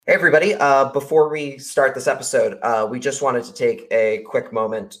everybody. Before we start this episode, we just wanted to take a quick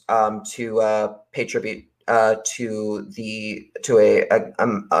moment to pay tribute to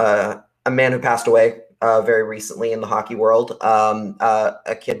a man who passed away very recently in the hockey world.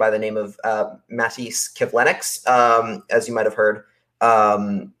 A kid by the name of Matiss Kivlenieks, as you might have heard.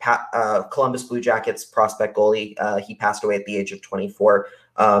 Columbus Blue Jackets prospect goalie. He passed away at the age of 24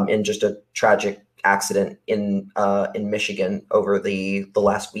 in just a tragic accident in Michigan over the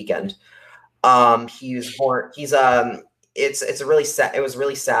last weekend. He was born. It's a really sad. It was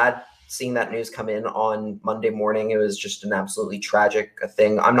really sad seeing that news come in on Monday morning. It was just an absolutely tragic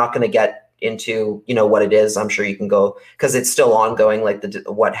thing. I'm not going to get into what it is. I'm sure you can go because it's still ongoing. Like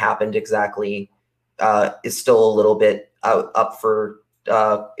what happened exactly is still a little bit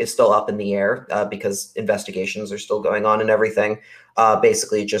is still up in the air because investigations are still going on and everything.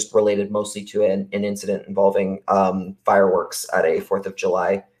 Basically just related mostly to an incident involving fireworks at a 4th of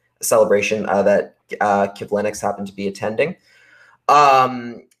July celebration that Kivlenieks happened to be attending.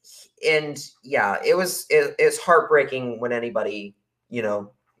 And yeah, it's heartbreaking when anybody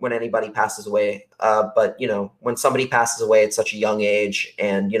passes away. But when somebody passes away at such a young age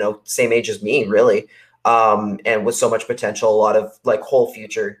and, same age as me, really, and with so much potential, a lot of whole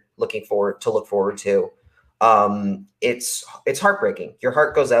future look forward to. It's heartbreaking. Your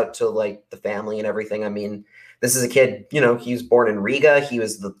heart goes out to the family and everything. I mean, this is a kid, he was born in Riga. He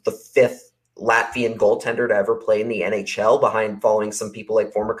was the fifth Latvian goaltender to ever play in the NHL, following some people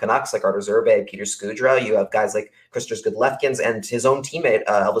like former Canucks like Artur Zerbe, Peter Skudra. You have guys like Kristaps Gudlevskins and his own teammate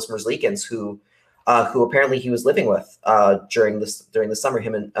Elvis Merzlikins, who apparently he was living with during the summer.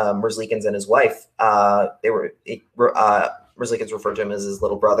 Him and Merzlikins and his wife, Merzlikins referred to him as his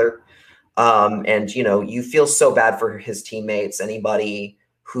little brother. And you feel so bad for his teammates. Anybody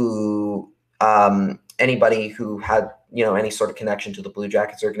who had any sort of connection to the Blue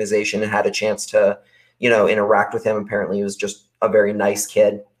Jackets organization and had a chance to interact with him. Apparently he was just a very nice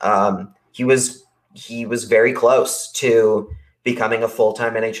kid. He was very close to becoming a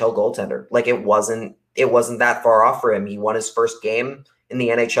full-time NHL goaltender. It wasn't that far off for him. He won his first game in the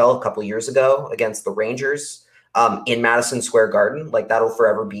NHL a couple years ago against the Rangers in Madison Square Garden. That'll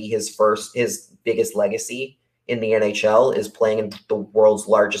forever be his biggest legacy in the NHL, is playing in the world's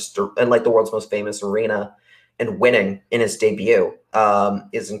largest and the world's most famous arena and winning in his debut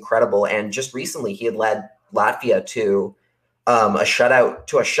is incredible. And just recently he had led Latvia to a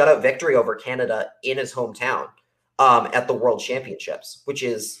shutout victory over Canada in his hometown at the World Championships, which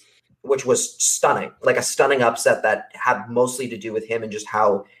was stunning, a stunning upset that had mostly to do with him and just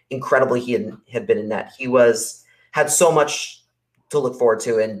how incredibly he had been in net. He had so much to look forward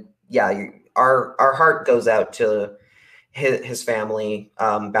to. And yeah, our heart goes out to his family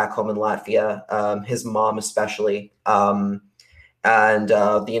back home in Latvia, his mom especially, and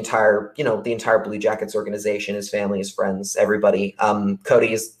the entire Blue Jackets organization, his family, his friends, everybody.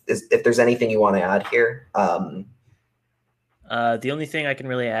 Cody, is if there's anything you want to add here. The only thing I can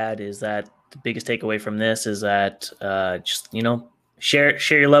really add is that the biggest takeaway from this is that share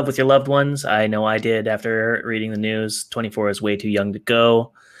your love with your loved ones. I know I did after reading the news. 24 is way too young to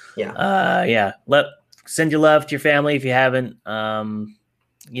go. Yeah. Send your love to your family if you haven't.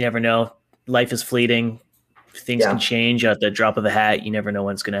 You never know. Life is fleeting. Things can change at the drop of a hat. You never know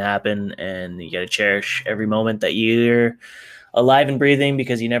what's going to happen, and you got to cherish every moment that you're alive and breathing,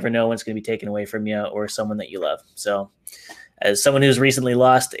 because you never know when it's going to be taken away from you or someone that you love. So, as someone who's recently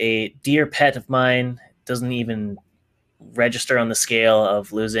lost a dear pet of mine, doesn't even register on the scale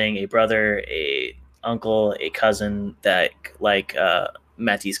of losing a brother, a uncle, a cousin, that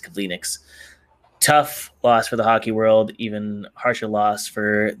Matiss Kivlenieks. Tough loss for the hockey world, even harsher loss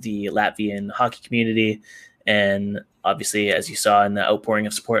for the Latvian hockey community. And obviously, as you saw in the outpouring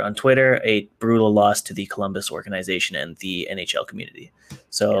of support on Twitter, a brutal loss to the Columbus organization and the NHL community.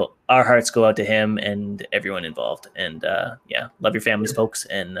 So our hearts go out to him and everyone involved. And love your families, folks.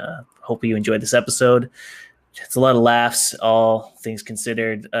 And hope you enjoyed this episode. It's a lot of laughs, all things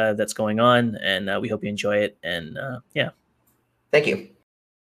considered, that's going on. And we hope you enjoy it. And Thank you.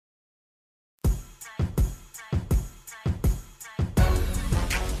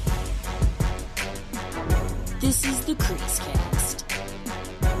 This is the Creasecast.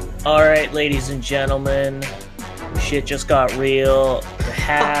 All right, ladies and gentlemen, shit just got real. The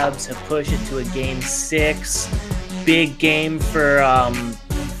Habs have pushed it to a Game 6. Big game for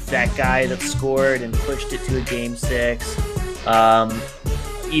that guy that scored and pushed it to a Game 6.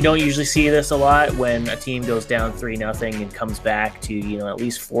 You don't usually see this a lot when a team goes down 3-0 and comes back to, at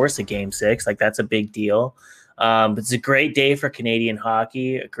least force a Game 6. That's a big deal. But it's a great day for Canadian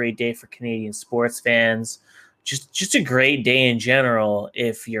hockey, a great day for Canadian sports fans. just a great day in general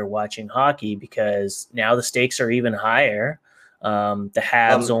if you're watching hockey, because now the stakes are even higher. The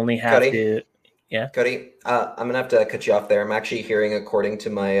Habs only have Cody, to. Yeah. Cody, I'm gonna have to cut you off there. I'm actually hearing, according to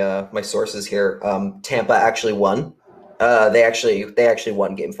my my sources here, Tampa actually won. They actually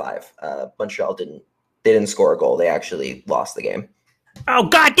won Game 5. Montreal didn't. They didn't score a goal. They actually lost the game. Oh,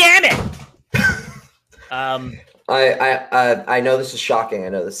 God damn it! I know this is shocking. I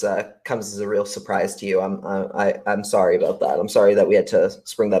know this comes as a real surprise to you. I'm sorry about that. I'm sorry that we had to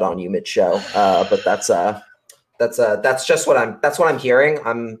spring that on you mid-show. But that's just what I'm hearing.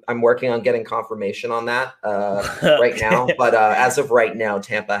 I'm working on getting confirmation on that right now. But as of right now,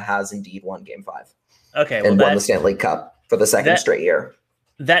 Tampa has indeed won Game 5. Okay, and won the Stanley Cup for the second straight year.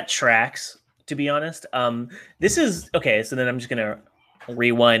 That tracks, to be honest. This is okay. So then I'm just gonna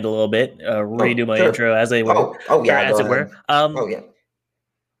rewind a little bit, redo my intro as they were. As it were.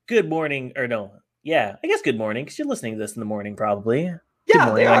 Good morning, or no? Yeah, I guess good morning, because you're listening to this in the morning, probably. Yeah,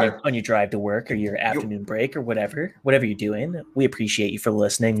 good morning on your drive to work or your afternoon break or whatever you're doing. We appreciate you for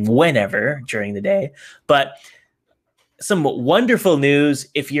listening whenever during the day. But some wonderful news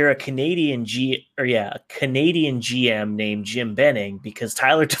if you're a Canadian GM named Jim Benning, because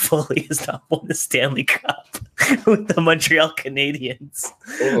Tyler Toffoli has not won the Stanley Cup with the Montreal Canadiens.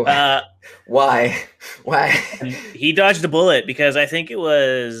 Why? He dodged a bullet, because I think there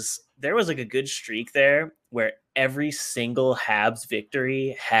was like a good streak there where every single Habs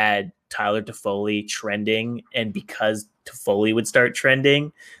victory had Tyler Toffoli trending, and because Toffoli would start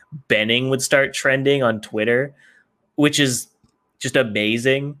trending, Benning would start trending on Twitter, which is just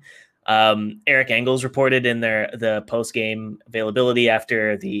amazing. Eric Engels reported in the post-game availability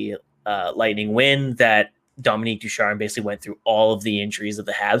after the Lightning win that Dominique Ducharme basically went through all of the injuries of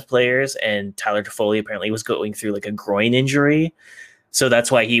the Habs players, and Tyler Toffoli apparently was going through like a groin injury. So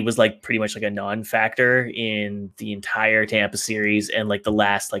that's why he was like pretty much like a non-factor in the entire Tampa series and like the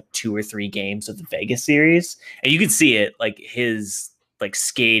last like 2 or 3 games of the Vegas series. And you could see it, like his like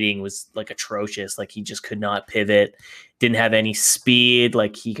skating was like atrocious. Like he just could not pivot, didn't have any speed.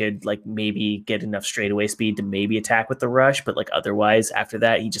 Like he could like maybe get enough straightaway speed to maybe attack with the rush, but like otherwise after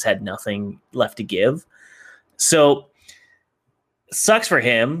that, he just had nothing left to give. So sucks for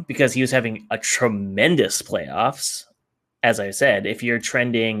him, because he was having a tremendous playoffs. As I said, if you're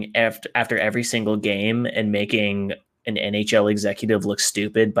trending after every single game and making an NHL executive look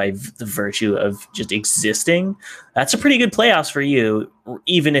stupid by the virtue of just existing, that's a pretty good playoffs for you,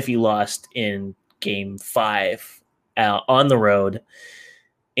 even if you lost in Game 5 on the road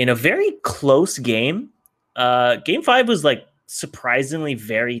in a very close game. Game 5 was like surprisingly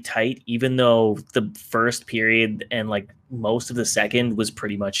very tight, even though the first period and like most of the second was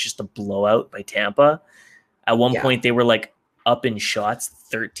pretty much just a blowout by Tampa. At one point, they were like up in shots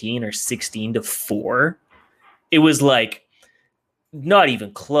 13 or 16-4. It was like not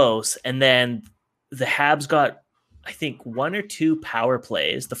even close. And then the Habs got, I think, 1 or 2 power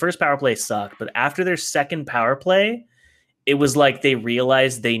plays. The first power play sucked, but after their second power play, it was like they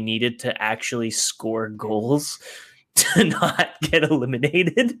realized they needed to actually score goals to not get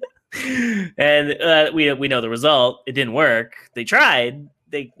eliminated. And we know the result. It didn't work. They tried.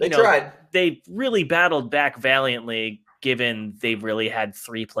 They tried. They really battled back valiantly, given they really had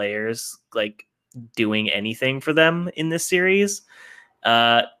 3 players like doing anything for them in this series.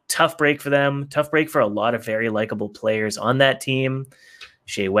 Tough break for them. Tough break for a lot of very likable players on that team.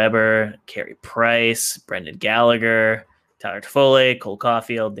 Shea Weber, Carey Price, Brendan Gallagher, Tyler Toffoli, Cole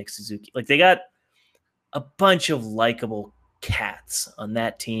Caulfield, Nick Suzuki. Like they got a bunch of likable cats on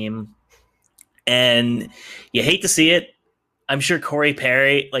that team. And you hate to see it. I'm sure Corey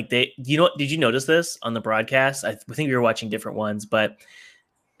Perry, did you notice this on the broadcast? I think we were watching different ones, but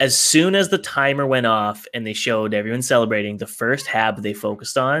as soon as the timer went off and they showed everyone celebrating, the first Hab they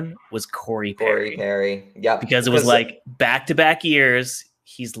focused on was Corey Perry. Yeah. Because it was like back-to-back years.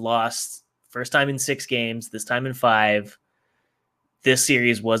 He's lost first time in 6 games, this time in 5. This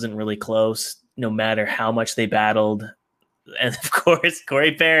series wasn't really close, no matter how much they battled. And of course,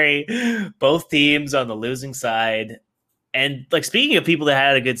 Corey Perry, both teams on the losing side. And like speaking of people that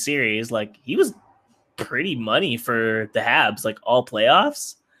had a good series, like he was pretty money for the Habs, like all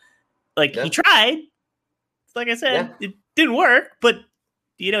playoffs. Like he tried. Like I said, it didn't work, but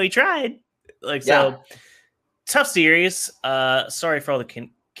he tried. Tough series. Sorry for all the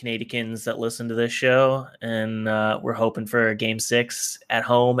Canadians that listen to this show, and we're hoping for Game 6 at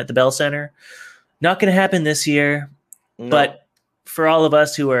home at the Bell Center. Not going to happen this year, but for all of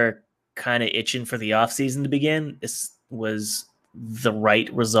us who are kind of itching for the offseason to begin, this was the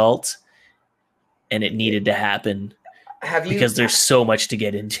right result, and it needed to happen because there's so much to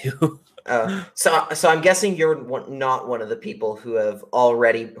get into. So I'm guessing you're not one of the people who are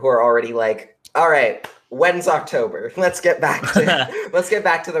already like, all right, when's October? Let's get back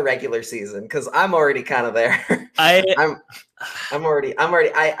to the regular season, because I'm already kind of there. I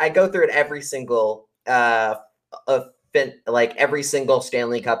I go through it every single every single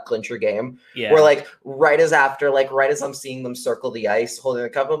Stanley Cup clincher game. Yeah. Where like right as I'm seeing them circle the ice holding the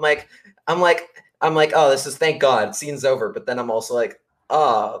cup, I'm like, oh, this is, thank God, season's over. But then I'm also like,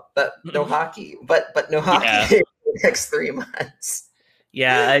 oh, but no hockey, but no hockey in the next 3 months.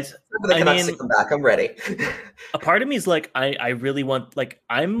 Yeah, the Canucks to come back. I'm ready. A part of me is like, I really want, like,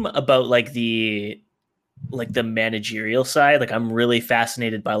 I'm about like the managerial side. Like, I'm really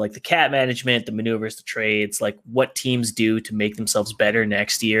fascinated by like the cap management, the maneuvers, the trades, like what teams do to make themselves better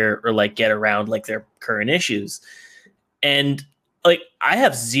next year, or like get around like their current issues. And like, I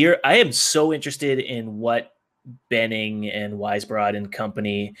am so interested in what Benning and Weisbrod and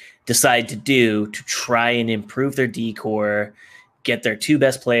company decide to do to try and improve their decor, get their 2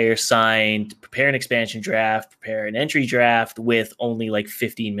 best players signed, prepare an expansion draft, prepare an entry draft with only like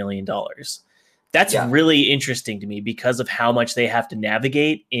 $15 million. That's really interesting to me because of how much they have to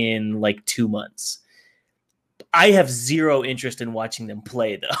navigate in like 2 months. I have zero interest in watching them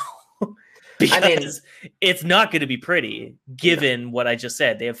play, though, because it's not going to be pretty given what I just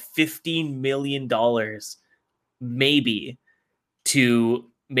said. They have $15 million maybe to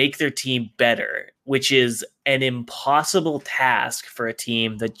make their team better, which is an impossible task for a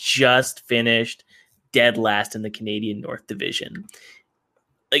team that just finished dead last in the Canadian North Division.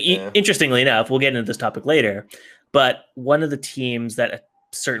 Like, interestingly enough, we'll get into this topic later, but one of the teams that a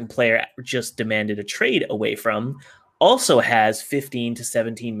certain player just demanded a trade away from also has $15 to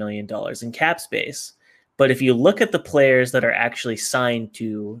 $17 million in cap space. But if you look at the players that are actually signed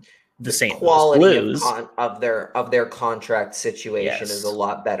to the St. Louis Blues, of their contract situation is a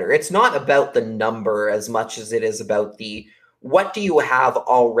lot better. It's not about the number as much as it is about the, what do you have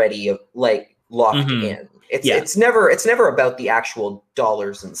already like locked in. It's never about the actual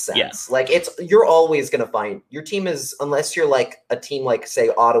dollars and cents. Like, you're always going to find your team is, unless you're like a team like say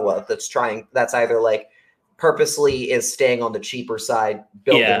Ottawa that's either like purposely is staying on the cheaper side,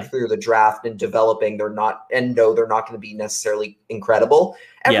 building through the draft and developing. They're not going to be necessarily incredible.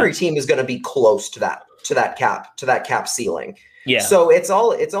 Every team is going to be close to that cap ceiling. Yeah. So it's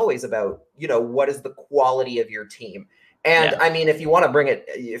always about, what is the quality of your team. And I mean, if you want to bring it,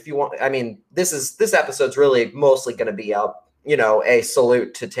 this episode's really mostly going to be a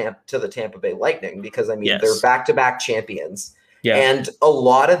salute to the Tampa Bay Lightning, because they're back-to-back champions. Yeah. And a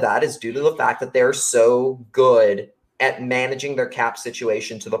lot of that is due to the fact that they're so good at managing their cap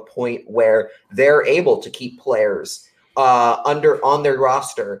situation to the point where they're able to keep players on their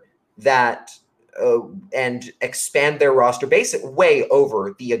roster that and expand their roster way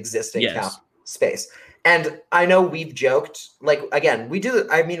over the existing cap space. And I know we've joked, like, again, we do.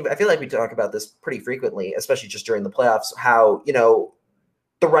 I feel like we talk about this pretty frequently, especially just during the playoffs, how,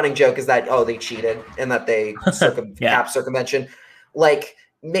 the running joke is that, they cheated and that they cap circumvention. Like,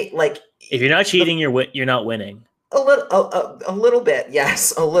 if you're not cheating, you're not winning. A little bit.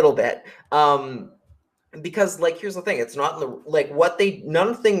 Yes. A little bit. Because like, here's the thing, it's not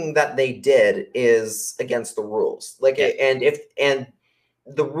nothing that they did is against the rules. Like, and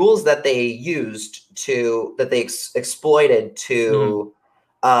the rules that they used exploited to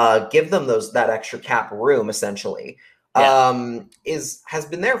give them that extra cap room, essentially, has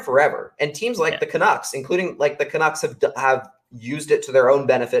been there forever. And teams like the Canucks, including like the Canucks, have used it to their own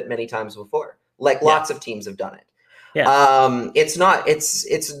benefit many times before. Like, lots of teams have done it. Yeah. This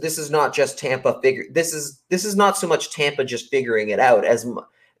is not just Tampa this is not so much Tampa just figuring it out as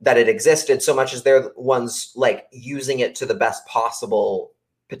that it existed, so much as they're the ones like using it to the best possible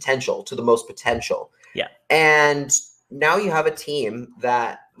potential, to the most potential. Yeah. And now you have a team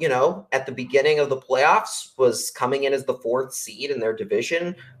that, at the beginning of the playoffs was coming in as the 4th seed in their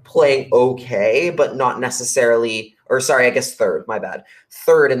division, playing okay, but not necessarily, third, my bad.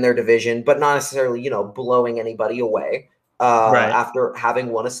 3rd in their division, but not necessarily, blowing anybody away after having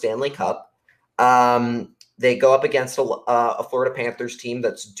won a Stanley Cup. They go up against a Florida Panthers team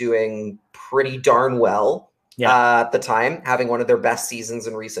that's doing pretty darn well at the time, having one of their best seasons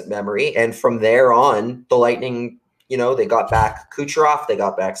in recent memory. And from there on, the Lightning, they got back Kucherov, they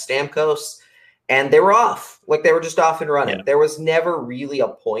got back Stamkos, and they were off. Like, they were just off and running. Yeah. There was never really a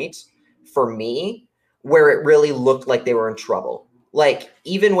point for me where it really looked like they were in trouble. Like,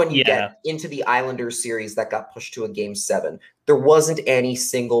 even when you get into the Islanders series that got pushed to a Game 7, there wasn't any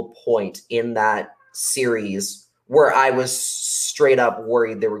single point in that series where I was straight up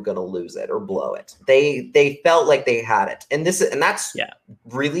worried they were going to lose it or blow it. They felt like they had it. And that's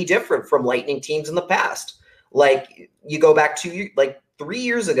really different from Lightning teams in the past. Like you go back 3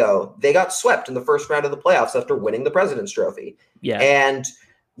 years ago, they got swept in the first round of the playoffs after winning the President's Trophy. Yeah. And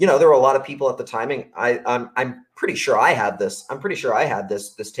there were a lot of people at the time, and I'm pretty sure I had this. I'm pretty sure I had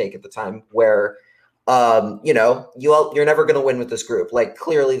this take at the time where you're never going to win with this group. Like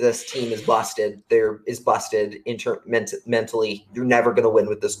clearly this team is busted. Mentally. You're never going to win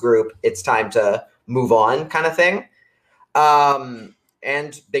with this group. It's time to move on kind of thing.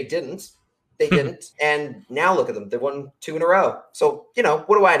 And they didn't. And now look at them. They won 2 in a row. So,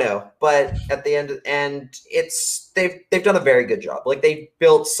 what do I know? But at the end, they've done a very good job. Like they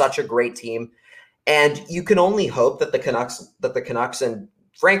built such a great team. And you can only hope that the Canucks and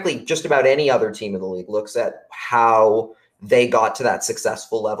frankly, just about any other team in the league looks at how they got to that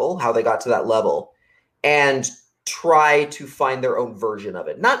successful level, how they got to that level, and try to find their own version of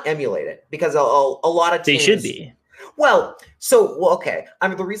it, not emulate it, because a lot of teams... They should be. Okay.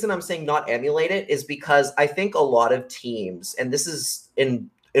 The reason I'm saying not emulate it is because I think a lot of teams, and this is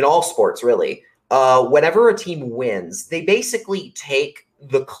in all sports really, whenever a team wins, they basically take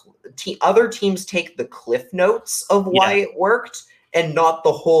other teams take the cliff notes of why it worked, and not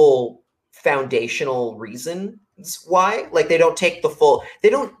the whole foundational reasons why. Like they don't take the full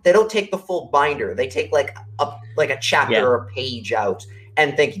take the full binder. They take like a chapter or a page out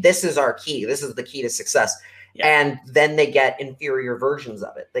and think this is our key. This is the key to success. Yeah. And then they get inferior versions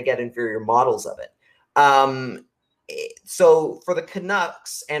of it. They get inferior models of it. So for the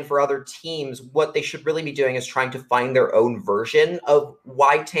Canucks and for other teams, what they should really be doing is trying to find their own version of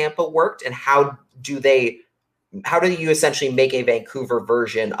why Tampa worked, and how do you essentially make a Vancouver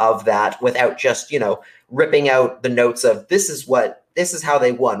version of that without just, ripping out the notes of this is how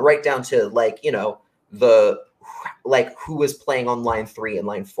they won, right down to who was playing on line 3 and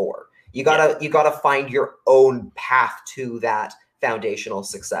line 4. You gotta find your own path to that foundational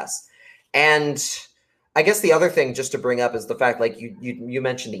success. And I guess the other thing just to bring up is the fact, like you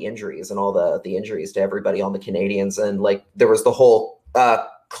mentioned the injuries and all the injuries to everybody on the Canadians, and like there was the whole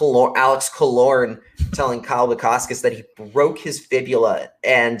Alex Killorn telling Kyle Bukauskas that he broke his fibula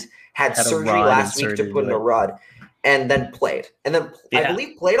and had surgery last week to put in a rod, and then played. And then I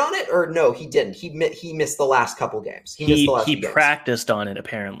believe played on it, or no, he didn't. He missed the last couple games. He practiced on it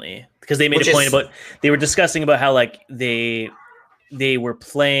apparently, because they made a point about, they were discussing about how like they were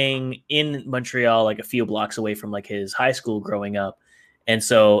playing in Montreal, like a few blocks away from like his high school growing up. And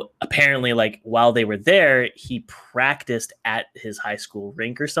so apparently, like while they were there, he practiced at his high school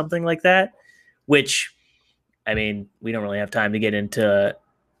rink or something like that, which, I mean, we don't really have time to get into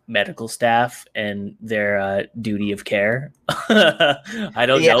medical staff and their duty of care. I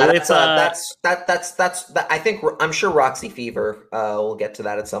don't know if I'm sure Roxy Fever will get to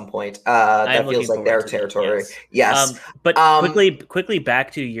that at some point. That feels like their territory. Yes. But quickly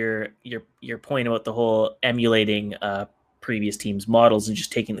back to your point about the whole emulating previous teams' models and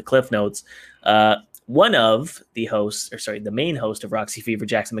just taking the cliff notes. One of the the main host of Roxy Fever,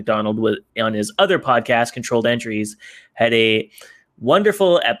 Jackson McDonald, was on his other podcast, Controlled Entries, had a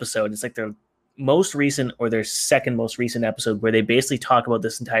wonderful episode. It's like their most recent or their second most recent episode, where they basically talk about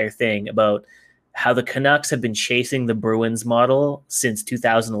this entire thing about how the Canucks have been chasing the Bruins model since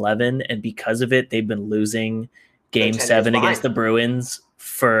 2011. And because of it, they've been losing Game 7 against the Bruins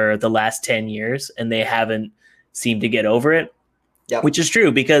for the last 10 years. And they haven't seemed to get over it, which is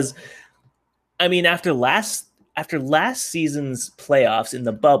true, because I mean, after last season's playoffs in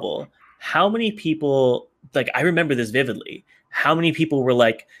the bubble, how many people, like, I remember this vividly, how many people were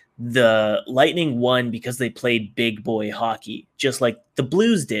like, the Lightning won because they played big boy hockey, just like the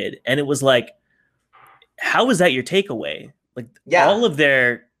Blues did. And it was like, how is that your takeaway? Like all of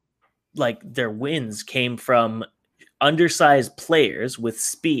their wins came from undersized players with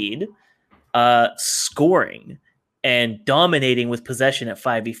speed, scoring and dominating with possession at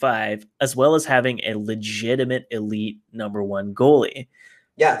 5v5, as well as having a legitimate elite number 1 goalie.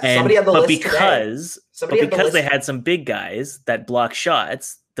 Yeah, somebody had the list because they had some big guys that block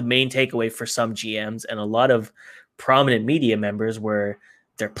shots, the main takeaway for some GMs and a lot of prominent media members were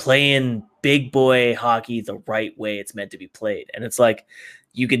they're playing big boy hockey the right way it's meant to be played. And it's like,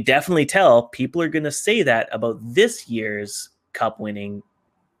 you can definitely tell people are going to say that about this year's cup winning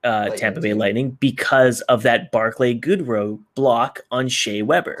Tampa Bay Lightning because of that Barclay Goodrow block on Shea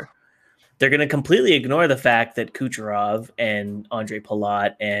Weber. They're going to completely ignore the fact that Kucherov and Andre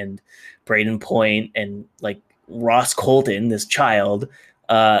Palat and Braden Point and like Ross Colton, this child,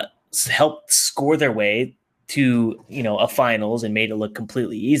 helped score their way to, a finals and made it look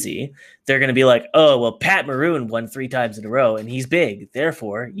completely easy, they're going to be like, oh, well, Pat Maroon won 3 times in a row and he's big.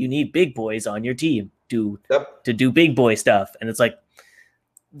 Therefore, you need big boys on your team to do big boy stuff. And it's like,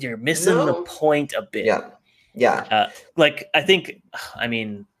 you're missing the point a bit. Yeah. I think, I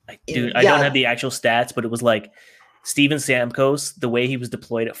don't have the actual stats, but it was like Steven Stamkos, the way he was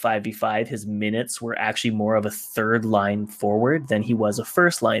deployed at 5v5, his minutes were actually more of a third line forward than he was a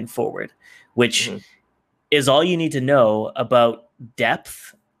first line forward, which is all you need to know about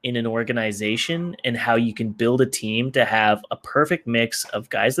depth in an organization and how you can build a team to have a perfect mix of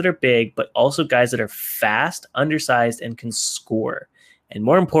guys that are big, but also guys that are fast, undersized, and can score. And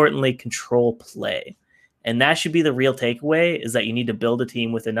more importantly, control play. And that should be the real takeaway, is that you need to build a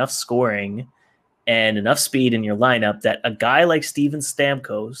team with enough scoring and enough speed in your lineup that a guy like Steven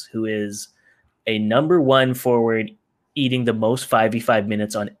Stamkos, who is a number 1 forward eating the most 5v5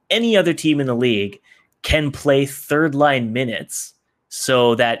 minutes on any other team in the league, can play third line minutes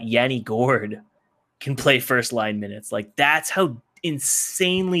so that Yanni Gourde can play first line minutes. Like, that's how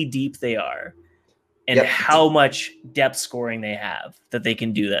insanely deep they are and how much depth scoring they have that they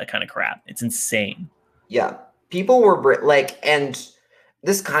can do that kind of crap. It's insane. Yeah. People were and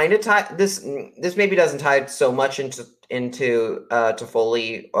this kind of this maybe doesn't tie so much into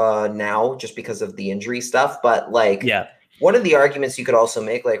Toffoli now just because of the injury stuff, but one of the arguments you could also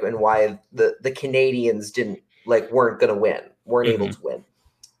make, and why the Canadiens weren't going to win, weren't able to win,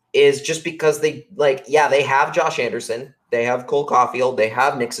 is just because they have Josh Anderson, they have Cole Caulfield, they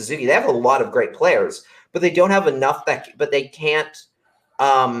have Nick Suzuki, they have a lot of great players, but they don't have enough but they can't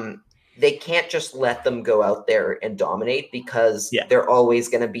just let them go out there and dominate, because they're always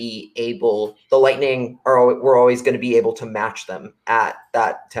going to be able, the Lightning we're always going to be able to match them at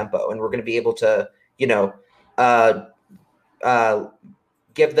that tempo, and we're going to be able to,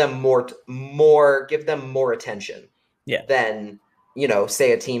 give them more attention than,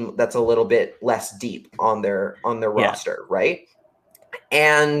 say a team that's a little bit less deep on their roster. Right.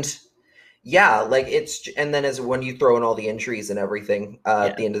 And and then when you throw in all the injuries and everything,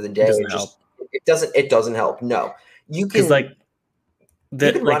 at the end of the day, it doesn't help. No, you can run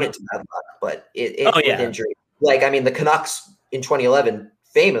into that luck, but with injury, the Canucks in 2011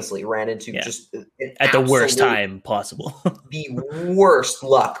 famously ran into just at the worst time possible. The worst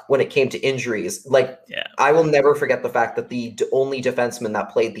luck when it came to injuries. I will never forget the fact that the only defenseman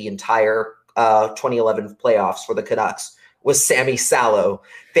that played the entire 2011 playoffs for the Canucks was Sammy Salo,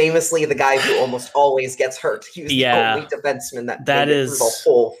 famously the guy who almost always gets hurt. He was the only defenseman that made it through the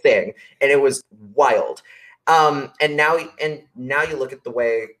whole thing, and it was wild. And now you look at the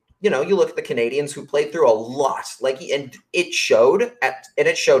way, you look at the Canadiens, who played through a lot, and it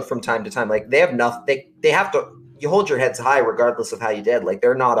showed from time to time. They have nothing. They have to. You hold your heads high regardless of how you did.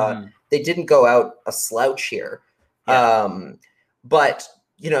 They're not they didn't go out a slouch here. But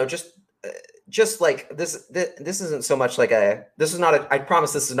just this isn't so much I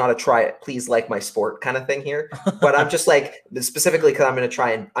promise this is not a try it, please like my sport kind of thing here. But I'm just specifically because I'm going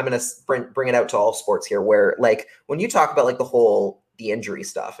to bring it out to all sports here, where when you talk about the injury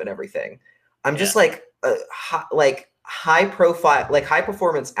stuff and everything, I'm just high profile, high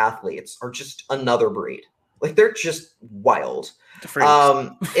performance athletes are just another breed. They're just wild. They're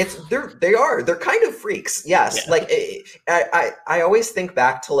kind of freaks. Yes. I always think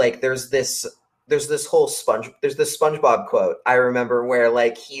back to there's this SpongeBob quote I remember where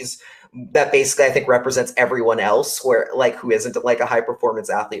that basically I think represents everyone else, where who isn't a high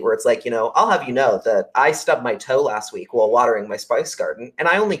performance athlete, where it's I'll have you know that I stubbed my toe last week while watering my spice garden and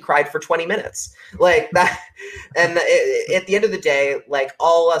I only cried for 20 minutes that. And at the end of the day,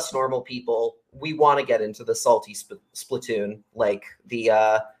 all us normal people, we want to get into the salty splatoon, the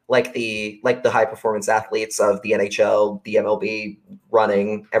high performance athletes of the NHL, the MLB,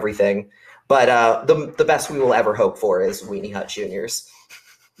 running, everything. But the best we will ever hope for is Weenie Hut Juniors.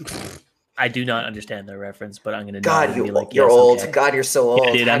 I do not understand the reference, but I'm going to. God, you're old. Okay. God, you're so old.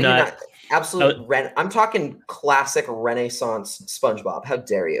 Yeah, dude, I'm not. Absolute. I'm talking classic Renaissance SpongeBob. How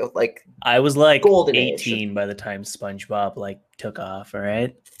dare you? I was golden 18 age by the time SpongeBob took off. All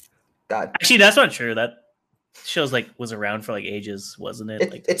right. God. Actually, that's not true. That show's was around for ages, wasn't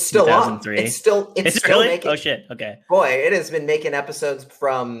it? It's still 2003. On. It's still really? Making, oh shit. Okay. Boy, it has been making episodes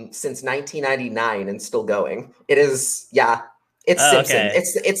since 1999 and still going. It is. Yeah. It's Simpsons. Okay.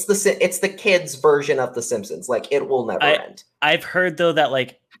 It's the kids' version of The Simpsons. It will never end. I've heard though that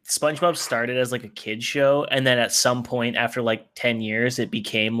SpongeBob started as a kid show, and then at some point after 10 years, it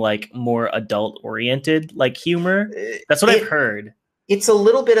became more adult oriented humor. That's what I've heard. It's a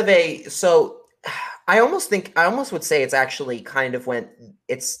little bit of I almost would say it's actually kind of when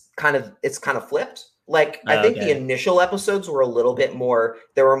it's kind of flipped. Like, I think the Okay. initial episodes were a little bit more.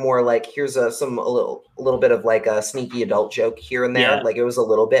 There were more like, here's a little bit of like a sneaky adult joke here and there. Yeah. Like, it was a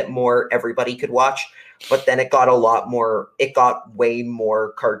little bit more everybody could watch. But then it got a lot more. It got way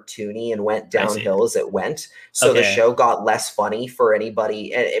more cartoony and went I see. downhill as it went. So the Okay. show got less funny for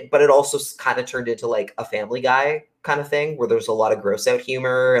anybody. But it also kind of turned into like a Family Guy kind of thing, where there's a lot of gross out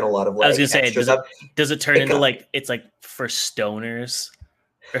humor and a lot of like I was gonna say, extra stuff. does it turn It into got- like it's like for stoners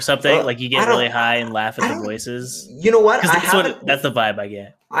or something? Like you I get don't- really high and laugh I at the don't- voices? You know what? 'Cause I that's the vibe I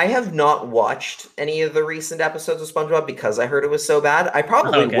get. I have not watched any of the recent episodes of SpongeBob because I heard it was so bad. I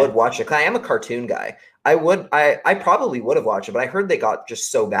probably Okay. would watch it, 'cause I am a cartoon guy. I probably would have watched it, but I heard they got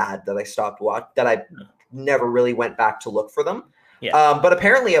just so bad that I stopped that I never really went back to look for them. Yeah. But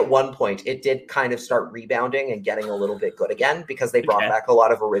apparently at one point it did kind of start rebounding and getting a little bit good again because they brought Okay. back a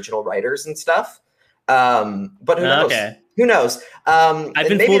lot of original writers and stuff. But who knows? Okay. Who knows? I've and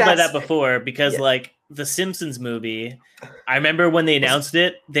been maybe fooled by that's- that before because Yeah. like the Simpsons movie, I remember when they announced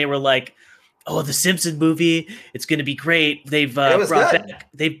it, they were like, "Oh, the Simpsons movie, it's going to be great. They've It was brought good.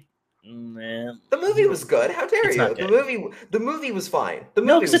 back Man. The movie was good. How dare It's you? not The good. movie was fine. The movie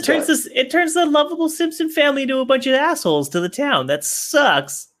No, because was good. it turns the lovable Simpson family into a bunch of assholes to the town. That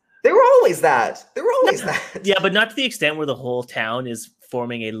sucks. They were always that. They were always that. Yeah, but not to the extent where the whole town is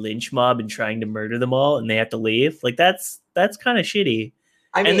forming a lynch mob and trying to murder them all, and they have to leave. Like that's kind of shitty.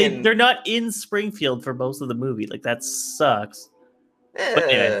 I And mean, they're not in Springfield for most of the movie. Like that sucks. But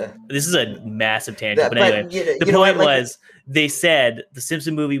anyway, this is a massive tangent. But anyway, the point was they said the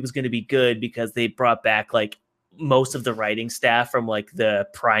Simpson movie was going to be good because they brought back like most of the writing staff from like the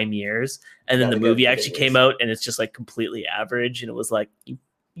prime years, and then Yeah, the the movie good actually came out and it's just like completely average, and it was like you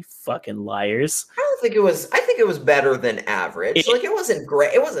fucking liars. I don't think it was. I think it was better than average. Like it wasn't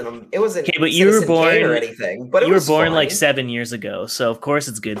great. It wasn't. It wasn't. Okay, but you were Citizen Kane or born- anything. But it You were was born like fine. 7 years ago, so of course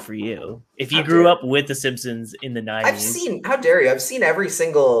it's good for you. If you How grew dare- up with the Simpsons in the 90s, I've seen. How dare you? I've seen every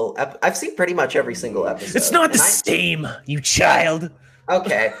single. I've seen pretty much every single episode. it's not the And same, you child.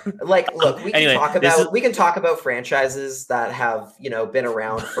 Okay, like look, we can Anyway, talk this about is- we can talk about franchises that have been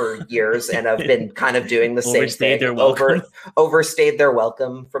around for years and have been kind of doing the same Overstayed thing, their welcome. overstayed their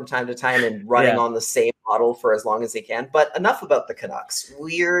welcome from time to time and running Yeah. on the same model for as long as they can. But enough about the Canucks.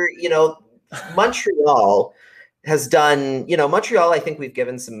 Montreal has done. Montreal. I think we've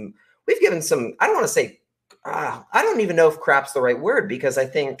given some. I don't want to say. I don't even know if crap's the right word because I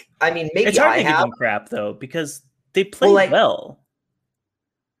mean, maybe It's hard I to give have. them crap though because they play well.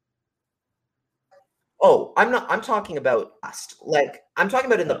 Oh, I'm talking about past. Like I'm talking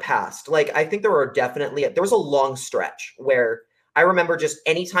about in the past. Like I think there was a long stretch where I remember just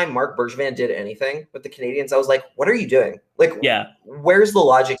anytime Mark Bergevin did anything with the Canadians, I was like, what are you doing? Like Yeah. where's the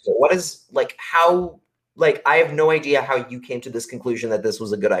logic here? What is like how like I have no idea how you came to this conclusion that this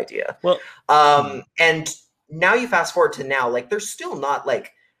was a good idea. Well, And now you fast forward to now, like they're still not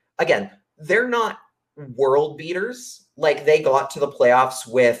like again, they're not world beaters. Like they got to the playoffs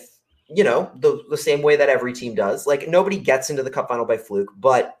with the same way that every team does. Like nobody gets into the cup final by fluke,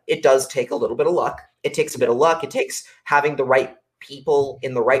 but it does take a little bit of luck. It takes a bit of luck. It takes having the right people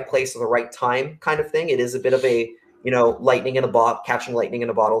in the right place at the right time kind of thing. It is a bit of a, lightning in a bottle, catching lightning in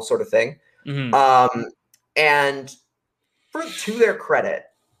a bottle sort of thing. mhm. And to their credit,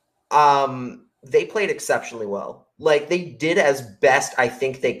 they played exceptionally well. Like they did as best I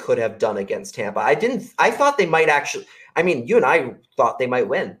think they could have done against Tampa. I thought they might actually, I mean, you and I thought they might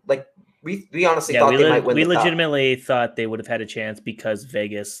win. Like we honestly thought they might win. We the cup. legitimately thought they would have had a chance because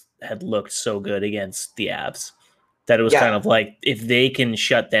Vegas had looked so good against the Avs that it was Yeah. kind of like if they can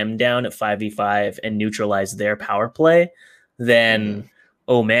shut them down at 5v5 and neutralize their power play, then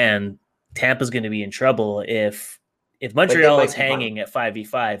oh man, Tampa's going to be in trouble if Montreal might is be fine. hanging at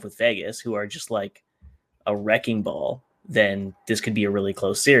 5v5 with Vegas, who are just like a wrecking ball, then this could be a really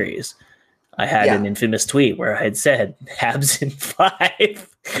close series. I had Yeah. an infamous tweet where I had said Habs in 5.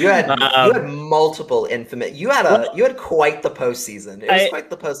 You had multiple infamous. You had quite the postseason. It was I- quite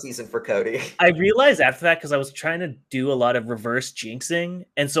the postseason for Cody. I realized after that because I was trying to do a lot of reverse jinxing,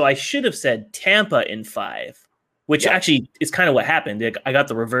 and so I should have said Tampa in 5, which Yeah. actually is kind of what happened. Like, I got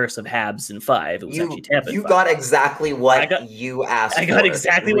the reverse of Habs in 5. It was actually Tampa. in You 5. got exactly what I got- you asked for. I got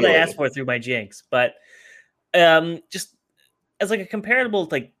exactly what I really. asked for through my jinx, but just as like a comparable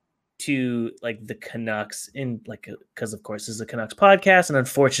to like the Canucks in like because of course this is a Canucks podcast and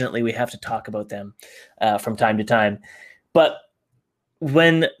unfortunately we have to talk about them from time to time. But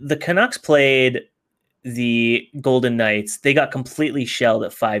when the Canucks played the Golden Knights, they got completely shelled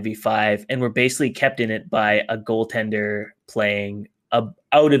at 5v5 and were basically kept in it by a goaltender playing out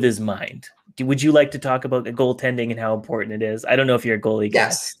of his mind. would you like to talk about the goaltending and how important it is? I don't know if you're a goalie guy.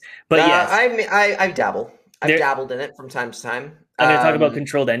 Yes. But yes. I dabble. I've dabbled in it from time to time. I'm going to talk about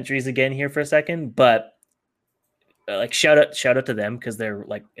controlled entries again here for a second, but like shout out to them because they're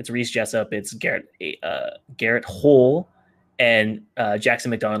like, it's Reese Jessup, it's Garrett Hole, and Jackson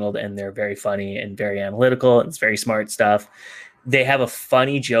McDonald, and they're very funny and very analytical. It's very smart stuff. They have a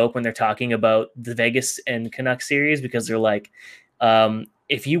funny joke when they're talking about the Vegas and Canucks series because they're like,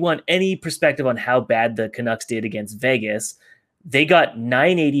 if you want any perspective on how bad the Canucks did against Vegas, they got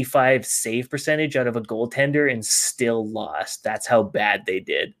 985 save percentage out of a goaltender and still lost. That's how bad they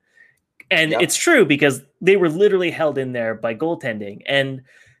did. And It's true because they were literally held in there by goaltending. And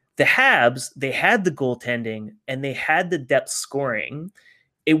the Habs, they had the goaltending and they had the depth scoring.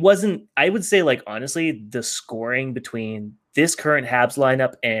 It wasn't, I would say, like, honestly, the scoring between this current Habs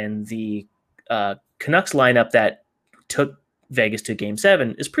lineup and the Canucks lineup that took Vegas to Game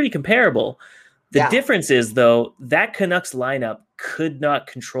 7 is pretty comparable. The difference is, though, that Canucks lineup could not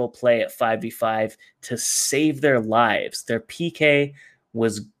control play at 5v5 to save their lives. Their PK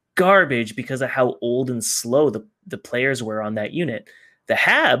was garbage because of how old and slow the players were on that unit. The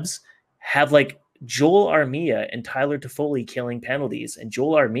Habs have like Joel Armia and Tyler Toffoli killing penalties, and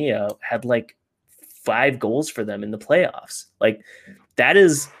Joel Armia had like 5 goals for them in the playoffs. Like, that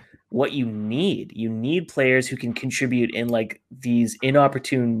is what you need. You need players who can contribute in like these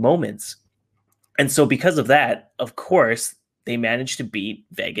inopportune moments. And so because of that, of course, they managed to beat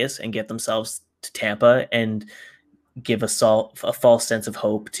Vegas and get themselves to Tampa and give a false sense of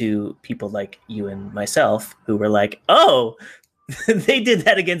hope to people like you and myself who were like, oh, they did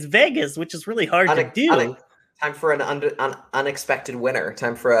that against Vegas, which is really hard to do. Time for an unexpected winner.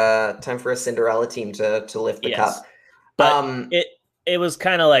 Time for a Cinderella team to lift the cup. But it was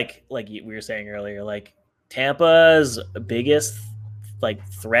kind of like we were saying earlier, like Tampa's biggest like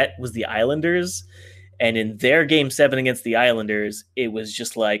threat was the Islanders, and in their Game 7 against the Islanders, it was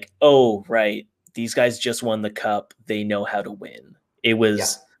just like, oh right, these guys just won the cup. They know how to win. It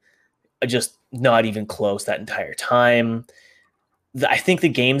was just not even close that entire time. I think the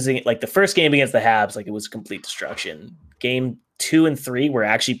games, like the first game against the Habs, like it was complete destruction. Game 2 and 3 were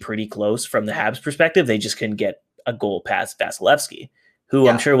actually pretty close from the Habs perspective. They just couldn't get a goal past Vasilevsky, who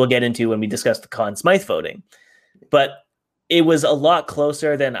I'm sure we'll get into when we discuss the Conn Smythe voting. But it was a lot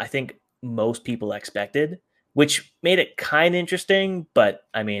closer than I think most people expected, which made it kind of interesting. But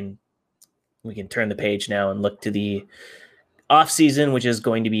I mean, we can turn the page now and look to the off season, which is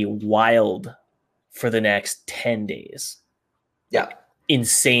going to be wild for the next 10 days. Yeah.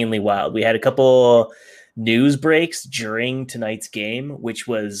 Insanely wild. We had a couple news breaks during tonight's game, which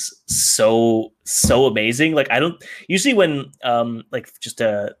was so amazing. Like, I don't usually when like just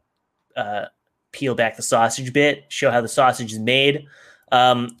to peel back the sausage bit, show how the sausage is made.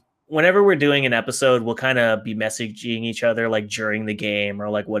 Whenever we're doing an episode, we'll kind of be messaging each other like during the game or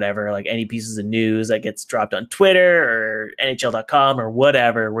like whatever, like any pieces of news that gets dropped on Twitter or NHL.com or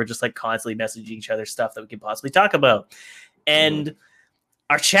whatever. We're just like constantly messaging each other stuff that we can possibly talk about. And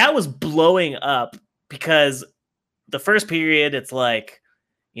our chat was blowing up because the first period, it's like,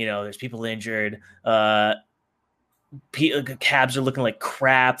 you know, there's people injured. Cabs are looking like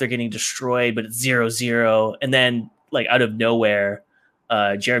crap. They're getting destroyed, but it's 0-0. And then, like, out of nowhere,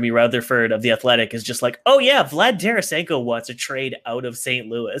 Jeremy Rutherford of The Athletic is just like, oh, yeah, Vlad Tarasenko wants a trade out of St.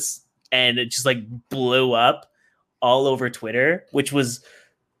 Louis. And it just, like, blew up all over Twitter, which was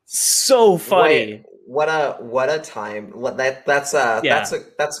so funny. Wait. What a time! That's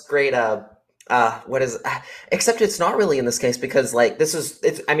great. What is? Except it's not really in this case because like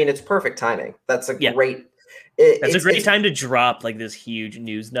it's perfect timing. That's a great. That's a great time to drop like this huge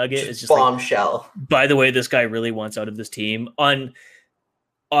news nugget. It's just bombshell. Like, by the way, this guy really wants out of this team on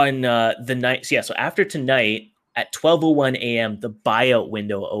the night. So, so after tonight at 12:01 a.m., the buyout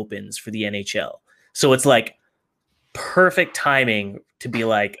window opens for the NHL. So it's like perfect timing to be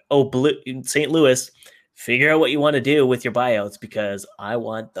like, oh, St. Louis, figure out what you want to do with your buyouts because I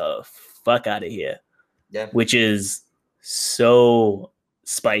want the fuck out of here. Yeah. Which is so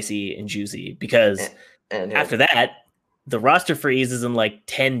spicy and juicy because after that, the roster freeze is in like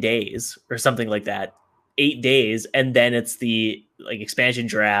 10 days or something like that, 8 days. And then it's the like expansion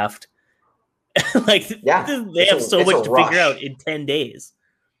draft. Like they have so much to figure out in 10 days.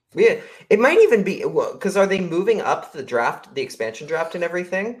 Yeah, it might even be because are they moving up the draft, the expansion draft, and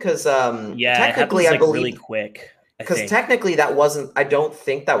everything? Because technically, I believe really quick. Because technically, that wasn't. I don't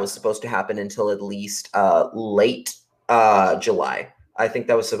think that was supposed to happen until at least late July. I think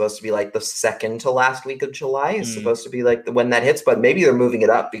that was supposed to be like the second to last week of July. Is supposed to be like when that hits, but maybe they're moving it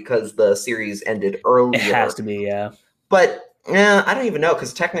up because the series ended earlier. It has to be, yeah. But I don't even know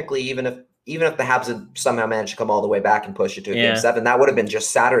because technically, even if even if the Habs had somehow managed to come all the way back and push it to a game Yeah. 7, that would have been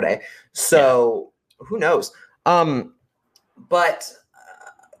just Saturday. So who knows? But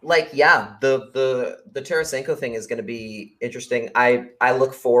the Tarasenko thing is going to be interesting. I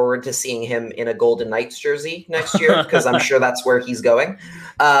look forward to seeing him in a Golden Knights jersey next year because I'm sure that's where he's going.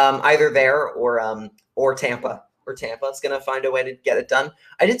 Either there or Tampa. Or Tampa is going to find a way to get it done.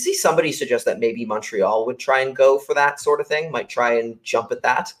 I did see somebody suggest that maybe Montreal would try and go for that sort of thing. Might try and jump at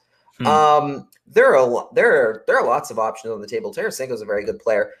that. There are lots of options on the table. Tarasenko is a very good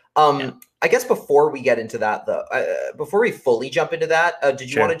player. I guess before we get into that, though, before we fully jump into that,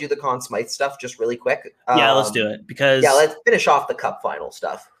 did you want to do the Conn Smythe stuff just really quick? Yeah, let's do it because let's finish off the Cup final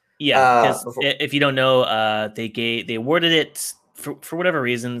stuff. Yeah, because if you don't know, they awarded it for whatever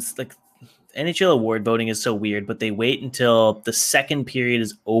reasons. Like NHL award voting is so weird, but they wait until the second period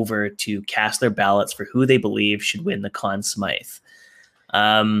is over to cast their ballots for who they believe should win the Conn Smythe.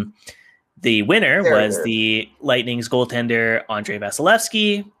 The winner was the Lightning's goaltender Andrei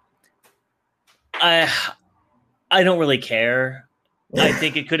Vasilevsky. I don't really care. I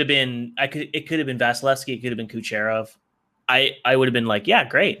think it could have been Vasilevsky, it could have been Kucherov. I would have been like, yeah,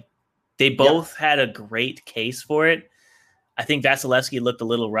 great. They both had a great case for it. I think Vasilevsky looked a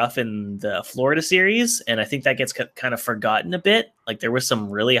little rough in the Florida series, and I think that gets kind of forgotten a bit. Like there were some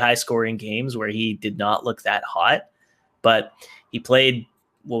really high scoring games where he did not look that hot, but he played,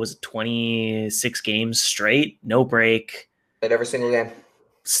 26 games straight, no break. Played every single game.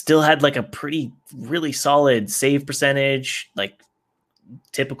 Still had like a really solid save percentage, like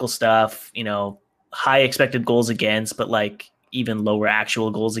typical stuff, high expected goals against, but like even lower actual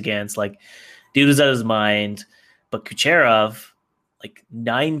goals against. Like dude was out of his mind. But Kucherov, like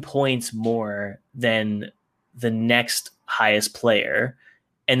 9 points more than the next highest player,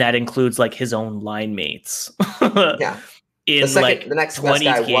 and that includes like his own line mates. Yeah, in the next 20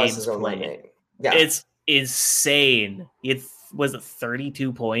 best guy games was his own line mate. Yeah, it's insane. He had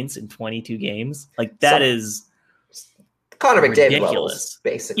 32 points in 22 games. Like that is Connor McDavid ridiculous, levels,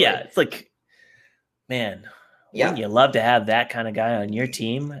 basically. Yeah, it's like, man. Yeah. Wouldn't you love to have that kind of guy on your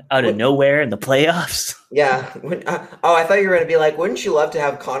team out of nowhere in the playoffs? Yeah. I thought you were going to be like, wouldn't you love to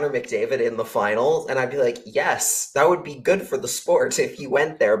have Connor McDavid in the final? And I'd be like, yes, that would be good for the sport if he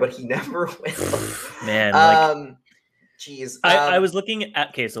went there, but he never will. Man, geez. I was looking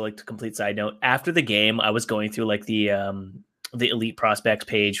at, so like to complete side note, after the game, I was going through like the elite prospects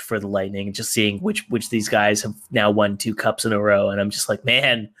page for the Lightning and just seeing which these guys have now won 2 cups in a row. And I'm just like,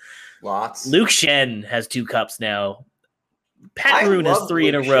 man, lots. Luke Schenn has 2 cups now. Pat Maroon has 3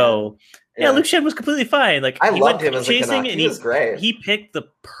 in a row. Yeah, Luke Schenn was completely fine. Like I loved him as a Canuck. He was great. He picked the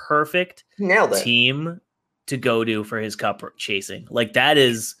perfect team to go to for his cup chasing. Like that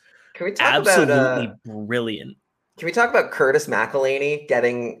is absolutely brilliant. Can we talk about Curtis McElhinney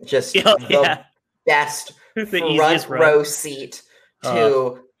getting just the best front row seat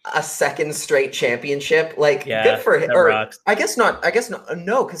to a second straight championship? Like good for him. I guess not.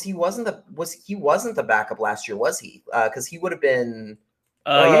 No, because he wasn't the backup last year, was he? Because he would have been.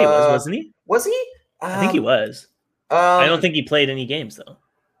 Yeah, he wasn't he? Was he? I think he was. I don't think he played any games though.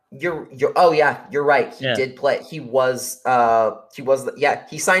 You're right. He did play. He was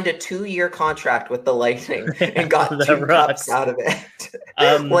he signed a 2-year contract with the Lightning and got 2 cups out of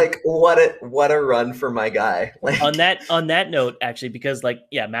it. Like what a run for my guy. Like, on that note, actually, because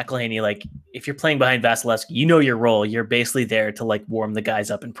McElhinney, like if you're playing behind Vasilevsky, you know your role. You're basically there to like warm the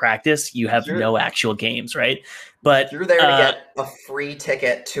guys up in practice. You have no actual games, right? But you're there to get a free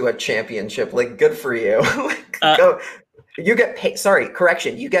ticket to a championship. Like good for you. Go. You get paid. Sorry,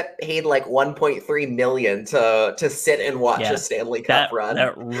 correction. You get paid like $1.3 million to sit and watch a Stanley Cup run.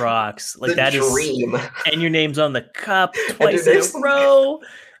 That rocks. Like the that dream. And your name's on the cup twice in a row.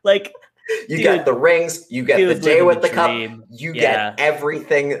 Like you get the rings. You get the day with the cup. You get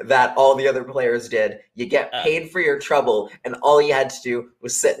everything that all the other players did. You get paid for your trouble, and all you had to do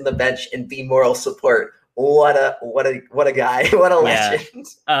was sit on the bench and be moral support. What a guy. What a legend.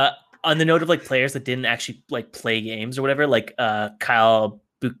 On the note of like players that didn't actually like play games or whatever, like Kyle,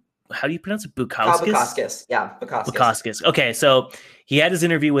 how do you pronounce it? Bukauskas. Yeah, Bukauskas. Okay, so he had his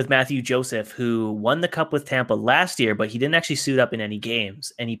interview with Matthew Joseph, who won the cup with Tampa last year, but he didn't actually suit up in any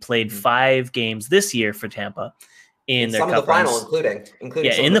games, and he played 5 games this year for Tampa in their some cup of the final, runs.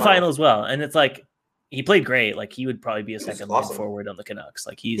 including in the final as well. And it's like he played great. Like he would probably be a second line forward on the Canucks.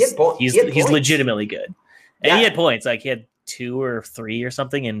 Like he's legitimately good, and he had points. Like he had 2 or 3 or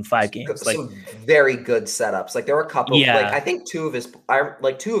something in 5 games. Like some very good setups. Like there were a couple. Like I think 2 of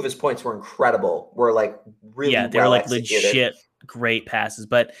his points were incredible. Were like really they were like executed. legit great passes.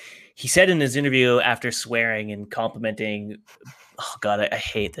 But he said in his interview after swearing and complimenting, oh God, I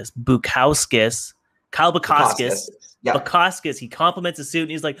hate this, Kyle Bukauskas. Yeah. Bukauskas, he compliments the suit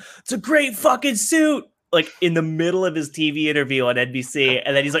and he's like, it's a great fucking suit. Like in the middle of his TV interview on NBC.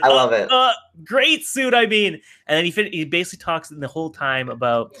 And then he's like, I love it. Great suit, I mean. And then he basically talks the whole time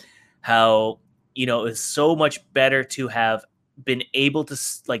about how, you know, it's so much better to have been able to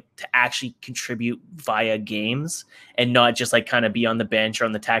actually contribute via games and not just like kind of be on the bench or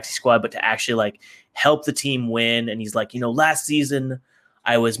on the taxi squad, but to actually like help the team win. And he's like, you know, last season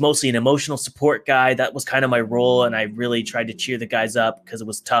I was mostly an emotional support guy. That was kind of my role. And I really tried to cheer the guys up because it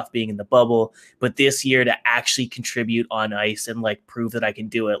was tough being in the bubble. But this year to actually contribute on ice and like prove that I can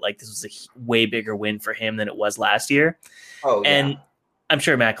do it, like this was a way bigger win for him than it was last year. Oh, yeah. And I'm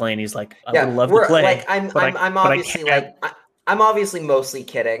sure McElhinney's like, I would love to play. Like, I'm obviously mostly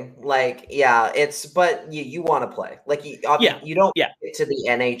kidding. Like, yeah, but you want to play. Like, you don't get to the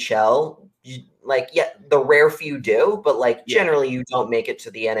NHL. The rare few do, but like generally you don't make it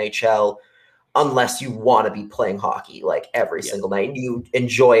to the NHL unless you want to be playing hockey like every single night and you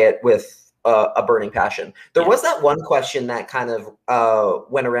enjoy it with a burning passion. There was that one question that kind of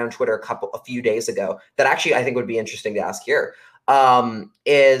went around Twitter a few days ago that actually I think would be interesting to ask here. There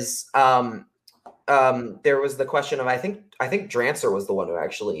was the question of I think Drancer was the one who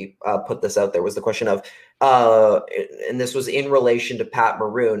actually put this out there, was the question of and this was in relation to Pat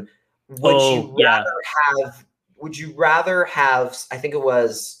Maroon. Would you rather have I think it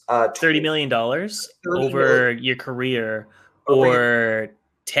was $30 million over your career or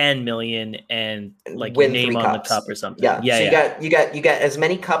 $10 million and like win name 3 on cups. The cup or something? So you get as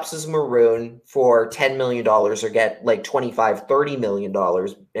many cups as Maroon for $10 million or get like $25-30 million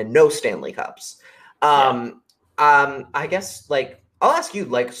and no Stanley Cups. I guess like I'll ask you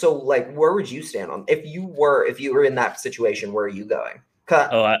like, so like where would you stand on if you were in that situation, where are you going?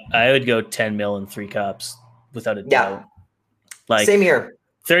 I would go 10 mil and 3 cups without a doubt. Like same here.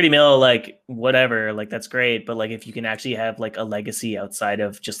 30 mil, like whatever, like that's great. But like if you can actually have like a legacy outside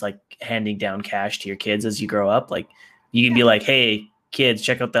of just like handing down cash to your kids as you grow up, like you can be like, hey kids,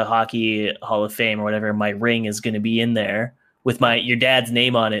 check out the Hockey Hall of Fame or whatever. My ring is going to be in there with your dad's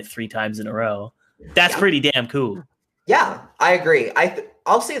name on it 3 times in a row. That's pretty damn cool. Yeah, I agree.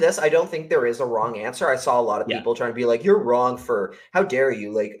 I'll say this. I don't think there is a wrong answer. I saw a lot of people trying to be like, you're wrong for how dare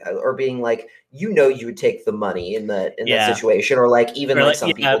you, like, or being like, you would take the money in that situation, or like even or like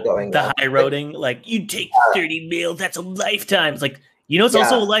some people going the high roading, like you'd take 30 mil. That's a lifetime. It's like, you know, it's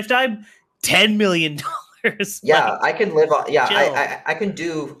also a lifetime, $10 million. Yeah, I can live on. Yeah, I can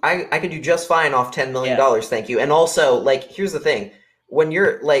do just fine off $10 million. Thank you. And also, like, here's the thing. When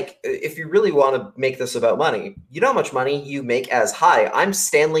you're like, if you really want to make this about money, you know how much money you make as I'm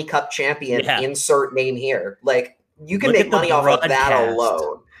Stanley Cup champion, insert name here. Like you can make money off of that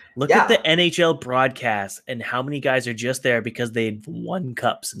alone. Look at the NHL broadcast and how many guys are just there because they've won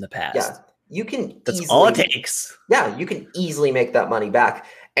cups in the past. Yeah, you can. That's all it takes. Yeah, you can easily make that money back.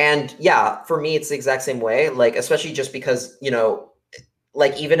 And yeah, for me, it's the exact same way. Like, especially just because, you know,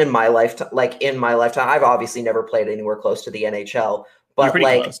 like even in my lifetime, I've obviously never played anywhere close to the NHL. But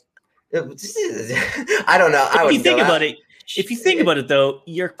like, close. I don't know. If you think about it, though,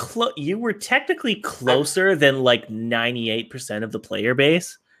 you were technically closer than like 98% of the player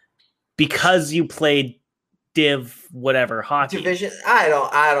base because you played Div whatever hockey division. I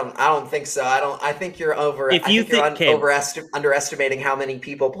don't think so. I think you're underestimating how many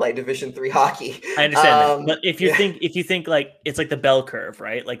people play Division 3 hockey. I understand that. But if you think like it's like the bell curve,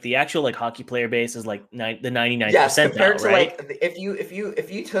 right? Like the actual like hockey player base is like the 99%. Yes, compared to right? Like if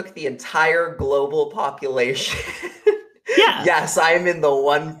you took the entire global population. Yes, I'm in the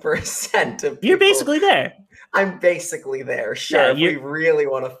 1% of people. You're basically there. I'm basically there. Sure, if we really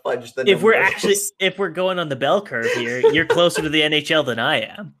want to fudge the numbers. If we're going on the bell curve here, you're closer to the NHL than I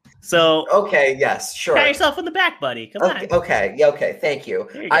am. So okay, yes, sure. Pat yourself on the back, buddy. Come on. Okay, thank you.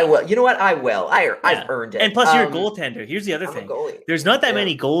 I will. You know what? I will. I've earned it. And plus, you're a goaltender. Here's the other thing. There's not that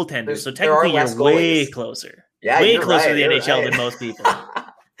many goaltenders, so technically you're way closer. Yeah, way closer to the NHL than most people.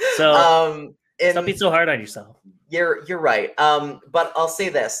 So stop being so hard on yourself. You're right. But I'll say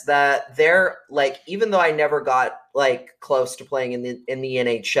this, that they're like, even though I never got like close to playing in the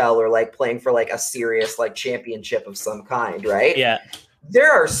NHL or like playing for like a serious like championship of some kind, right? Yeah.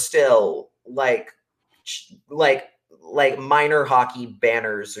 There are still like minor hockey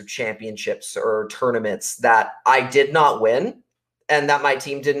banners or championships or tournaments that I did not win and that my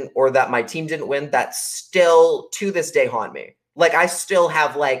team didn't win that still to this day haunt me. Like I still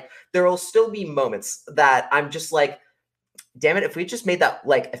have like, there will still be moments that I'm just like, damn it, if we just made that,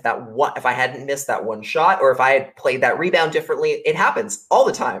 like, if I hadn't missed that one shot, or if I had played that rebound differently, it happens all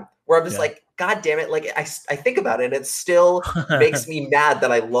the time where I'm just like, God damn it. Like I think about it, it still makes me mad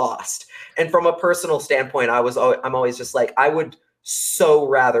that I lost. And from a personal standpoint, I'm always just like, I would so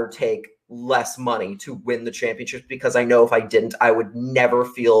rather take less money to win the championship, because I know if I didn't, I would never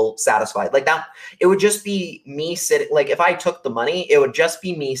feel satisfied. Like that, it would just be me sitting, like if I took the money, it would just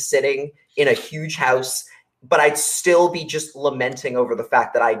be me sitting in a huge house, but I'd still be just lamenting over the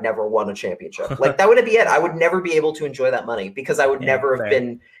fact that I'd never won a championship. Like that would be it. I would never be able to enjoy that money, because I would never have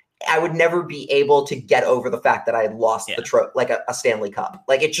been, I would never be able to get over the fact that I had lost a Stanley Cup.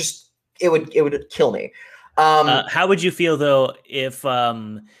 Like it would kill me. How would you feel though if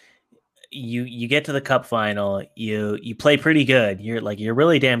you get to the cup final, you play pretty good, you're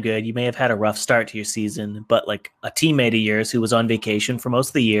really damn good, you may have had a rough start to your season, but like a teammate of yours who was on vacation for most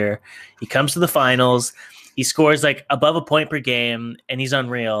of the year, he comes to the finals, he scores like above a point per game, and he's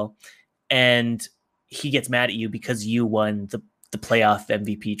unreal, and he gets mad at you because you won the playoff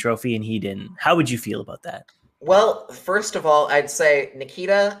MVP trophy and he didn't. How would you feel about that? Well, first of all, I'd say,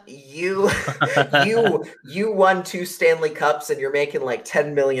 Nikita, you won 2 Stanley Cups and you're making like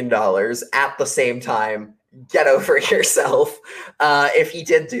 $10 million at the same time. Get over yourself. If he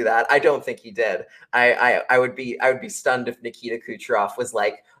did do that, I don't think he did. I would be stunned if Nikita Kucherov was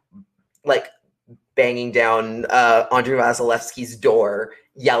like banging down Andrei Vasilevsky's door,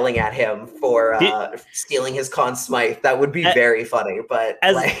 yelling at him for stealing his Conn Smythe. That would be very funny. But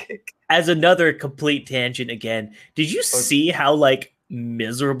as another complete tangent again, did you see how like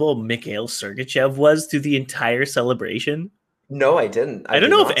miserable Mikhail Sergachev was through the entire celebration? No, I didn't. I don't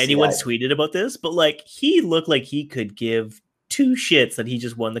know if anyone's tweeted about this, but like he looked like he could give 2 shits that he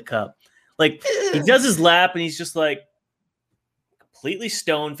just won the cup. Like he does his lap and he's just like completely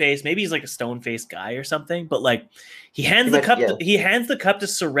stone faced. Maybe he's like a stone faced guy or something, but like he hands the cup to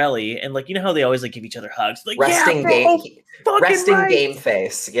Cirelli, and like, you know how they always like give each other hugs, like resting game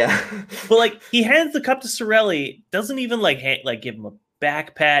face. Yeah. But like he hands the cup to Cirelli, doesn't even like give him a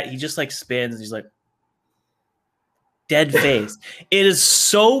back pat. He just like spins and he's like dead face. It is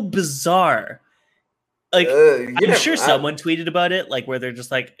so bizarre. Like I'm sure someone tweeted about it, like where they're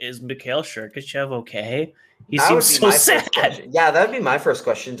just like, is Mikhail Sergachev okay? He seems so sad. Yeah, that'd be my first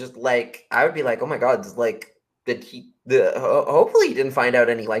question. Just like I would be like, oh my god, like did hopefully he didn't find out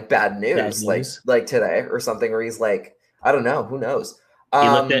any like bad news. Like today or something, where he's like, I don't know, who knows.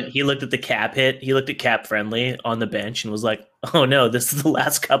 He looked at the cap hit. He looked at Cap Friendly on the bench and was like, oh no, this is the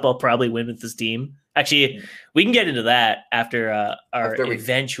last cup I'll probably win with this team. Actually, we can get into that after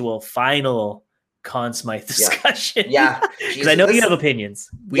eventual final Conn Smythe discussion. Yeah. Because I know you have opinions.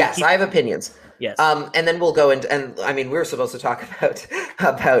 I have opinions. Yes. And then we'll go into, and I mean, we were supposed to talk about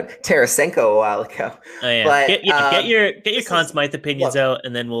Tarasenko a while ago. Oh, yeah. But get your Conn Smythe opinions out,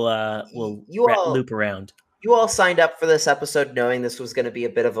 and then we'll loop around. You all signed up for this episode knowing this was going to be a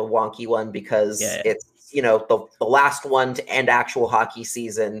bit of a wonky one, because it's, you know, the last one to end actual hockey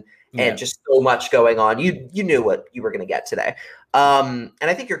season, and just so much going on. You knew what you were going to get today. And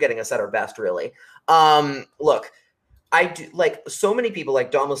I think you're getting us at our best, really. Look, I do, like, so many people,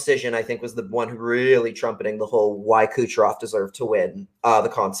 like Dom Lucian, I think was the one who really trumpeting the whole why Kucherov deserved to win the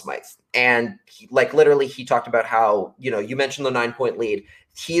Conn Smythe. And literally he talked about how, you know, you mentioned the 9-point lead.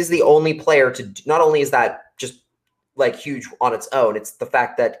 He is the only player to, not only is that just like huge on its own, it's the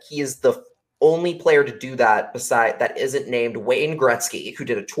fact that he is the only player to do that that isn't named Wayne Gretzky, who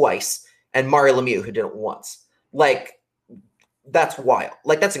did it twice, and Mario Lemieux, who did it once. Like, that's wild.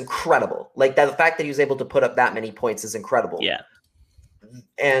 Like, that's incredible. Like, the fact that he was able to put up that many points is incredible. Yeah.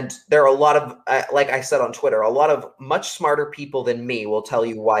 And there are a lot of, like I said on Twitter, a lot of much smarter people than me will tell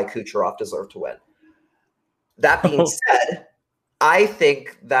you why Kucherov deserved to win. That being said, I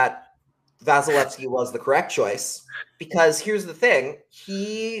think that Vasilevsky was the correct choice, because here's the thing.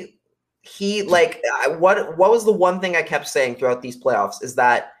 He what was the one thing I kept saying throughout these playoffs is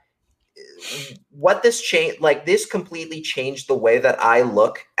that this completely changed the way that I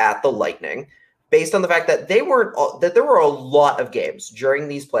look at the Lightning, based on the fact that there were a lot of games during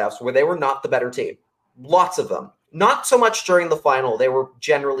these playoffs where they were not the better team. Lots of them. Not so much during the final. They were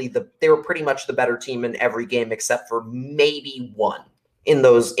pretty much the better team in every game except for maybe one in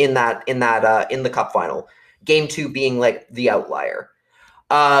the cup final. Game 2 being like the outlier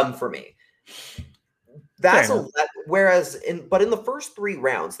for me. Whereas in the first 3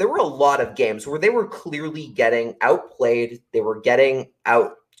 rounds, there were a lot of games where they were clearly getting outplayed, they were getting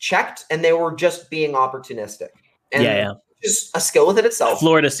out-checked, and they were just being opportunistic. And just a skill within itself.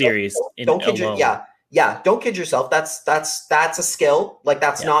 Florida series. Yeah, don't kid yourself. That's a skill. Like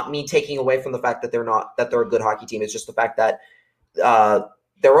that's Yeah. not me taking away from the fact that they're a good hockey team. It's just the fact that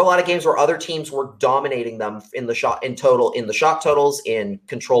there were a lot of games where other teams were dominating them in the shot totals, in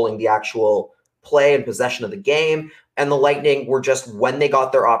controlling the actual play and possession of the game. And the Lightning were just, when they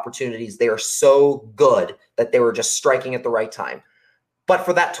got their opportunities, they are so good that they were just striking at the right time. But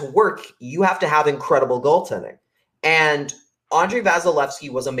for that to work, you have to have incredible goaltending. And Andrei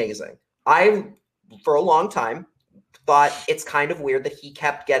Vasilevskiy was amazing. I, for a long time, thought it's kind of weird that he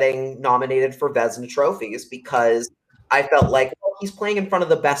kept getting nominated for Vezina trophies, because I felt like, well, he's playing in front of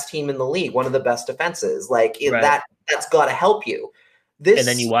the best team in the league, one of the best defenses. Like Right. that's got to help you. And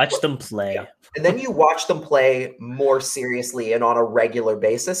then you watch them play. Yeah. And then you watch them play more seriously and on a regular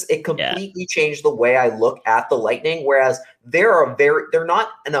basis. It completely changed the way I look at the Lightning. Whereas they're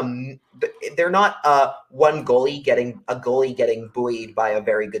not one goalie getting buoyed by a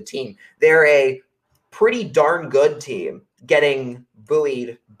very good team. They're a pretty darn good team getting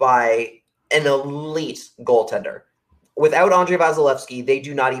buoyed by an elite goaltender. Without Andrei Vasilevskiy, they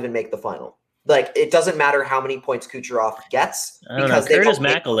do not even make the final. Like, it doesn't matter how many points Kucherov gets, because Curtis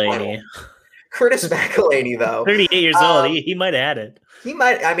McElhinney. Curtis McElhinney, though, 38 years old, he might have had it. He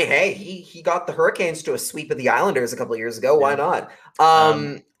might. I mean, hey, he got the Hurricanes to a sweep of the Islanders a couple of years ago. Why not?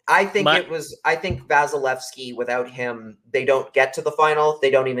 I think Vasilevskiy, without him, they don't get to the final.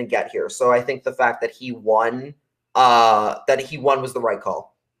 They don't even get here. So I think the fact that he won was the right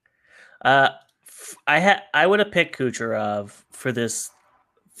call. I would have picked Kucherov for this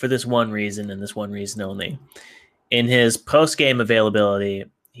one reason, and this one reason only. In his post-game availability,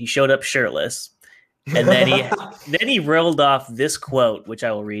 he showed up shirtless, and then he rolled off this quote, which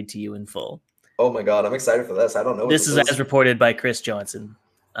I will read to you in full. Oh my God, I'm excited for this. I don't know. This is as reported by Chris Johnson.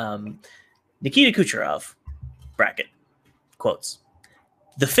 Nikita Kucherov, bracket, quotes.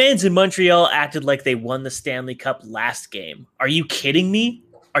 The fans in Montreal acted like they won the Stanley Cup last game. Are you kidding me?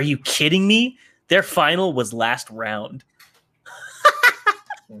 Their final was last round.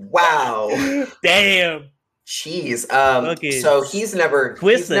 Wow. Damn. Jeez. So he's never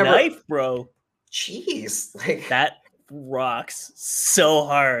twist the knife, bro. Jeez. Like, that rocks so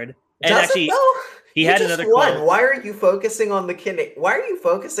hard. And does actually, it, though? he had another quote. Why are you focusing on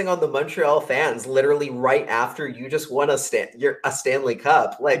the Montreal fans literally right after you just won a Stanley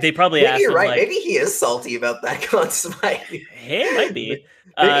Cup? Like, they probably asked him, right. Like, maybe he is salty about that Conn Smythe. Hey, it might be.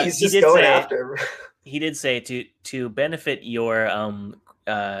 Maybe he's just going after him. He did say to benefit your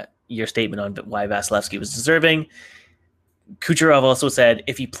statement on why Vasilevskiy was deserving. Kucherov also said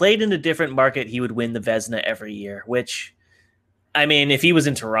if he played in a different market, he would win the Vezina every year. Which, I mean, if he was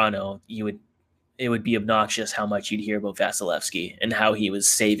in Toronto, it would be obnoxious how much you'd hear about Vasilevskiy and how he was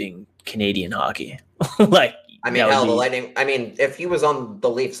saving Canadian hockey. Like, I mean, hell, the Lightning. I mean, if he was on the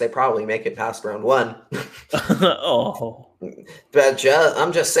Leafs, they probably make it past round one. Oh, but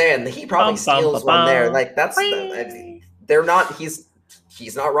I'm just saying he probably steals one there. Like they're not.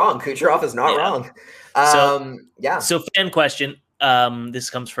 He's not wrong. Kucherov is not wrong. So fan question. This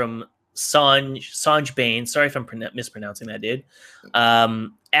comes from Sanj Bain. Sorry if I'm mispronouncing that, dude.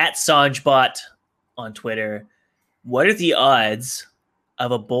 At SanjBot on Twitter. What are the odds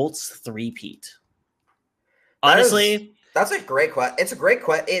of a Bolts three-peat? Honestly, that's a great question. It's a great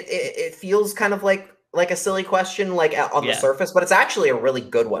question. It feels kind of like a silly question, like on the surface, but it's actually a really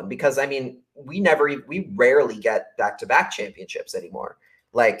good one, because I mean, we rarely get back-to-back championships anymore,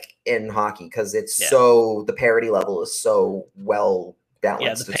 like in hockey, because it's so, the parity level is so well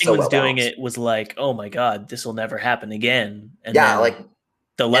balanced. Yeah, the Penguins doing it was like, oh my God, this will never happen again. And like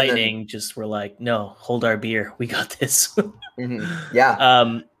the Lightning just were like, no, hold our beer, we got this. Mm-hmm.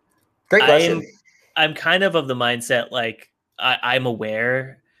 Yeah. Great question. I'm kind of the mindset, like, I'm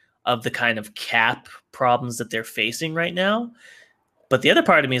aware of the kind of cap problems that they're facing right now. But the other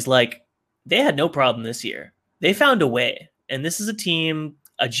part of me is like, they had no problem this year. They found a way. And this is a team,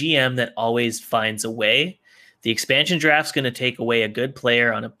 a GM that always finds a way. The expansion draft's going to take away a good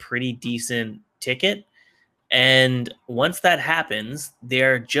player on a pretty decent ticket. And once that happens,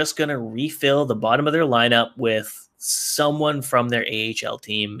 they're just going to refill the bottom of their lineup with someone from their AHL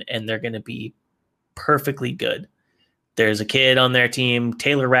team, and they're going to be perfectly good. There's a kid on their team,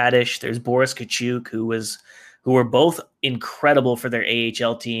 Taylor Radish. There's Boris Kachuk, who were both incredible for their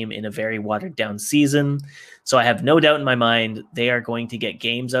AHL team in a very watered down season. So I have no doubt in my mind they are going to get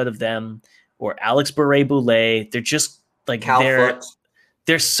games out of them, or Alex Bure-Boulay. They're just like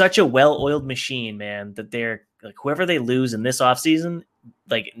they're such a well-oiled machine, man, that they're like, whoever they lose in this offseason,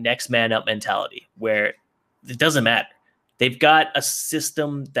 like, next man up mentality, where it doesn't matter. They've got a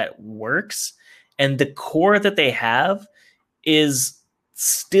system that works, and the core that they have is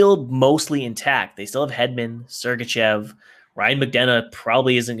still mostly intact. They still have Hedman, Sergachev, Ryan McDonough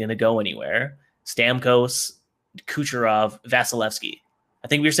probably isn't going to go anywhere. Stamkos, Kucherov, Vasilevsky. I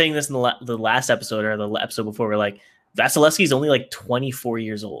think we were saying this in the last episode or the episode before. We're like, Vasilevsky's only like 24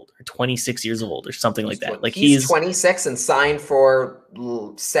 years old or 26 years old or something like that. Like he's 26 and signed for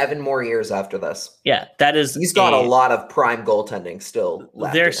 7 more years after this. Yeah, that is. He's got a lot of prime goaltending still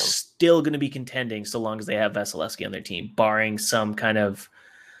left. They're still going to be contending so long as they have Vasilevsky on their team, barring some kind of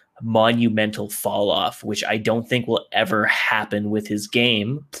monumental fall off, which I don't think will ever happen with his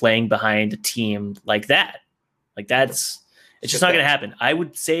game playing behind a team like that. Like it's just not going to happen. I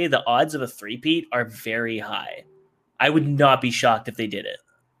would say the odds of a three-peat are very high. I would not be shocked if they did it.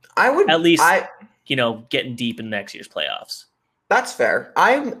 I would at least, getting deep in next year's playoffs. That's fair.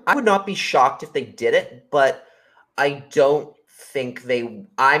 I would not be shocked if they did it, but I don't think they.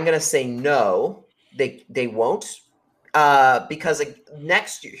 I'm going to say no. They won't, because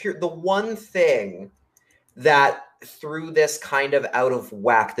next year, here the one thing that threw this kind of out of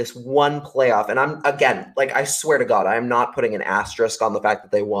whack, this one playoff, and I'm again, like, I swear to God, I'm not putting an asterisk on the fact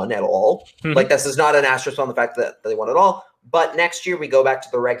that they won at all. Like, this is not an asterisk on the fact that they won at all. But next year we go back to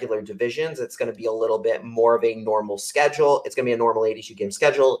the regular divisions. It's going to be a little bit more of a normal schedule. It's going to be a normal 82 game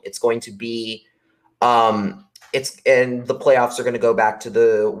schedule. It's going to be, and the playoffs are going to go back to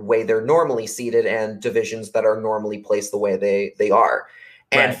the way they're normally seeded and divisions that are normally placed the way they are.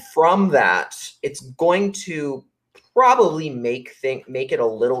 And from that, it's going to probably make it a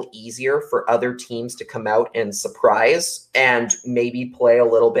little easier for other teams to come out and surprise and maybe play a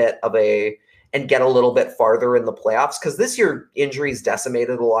little bit and get a little bit farther in the playoffs. Because this year injuries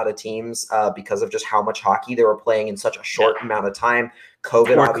decimated a lot of teams because of just how much hockey they were playing in such a short amount of time.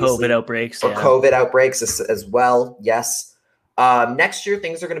 COVID outbreaks. COVID outbreaks as well. Yes. Next year,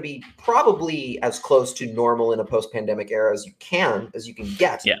 things are going to be probably as close to normal in a post-pandemic era as you can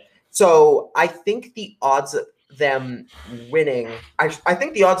get. Yeah. So I think the odds of them winning, I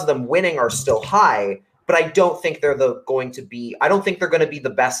think the odds of them winning are still high, but I don't think they're going to be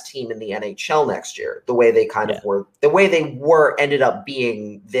the best team in the NHL next year, the way they ended up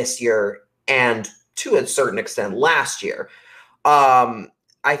being this year and to a certain extent last year. I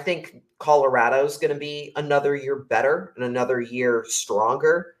think Colorado's going to be another year better and another year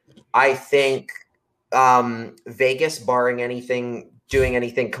stronger. I think Vegas, barring doing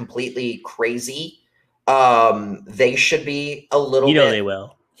anything completely crazy, they should be a little bit. They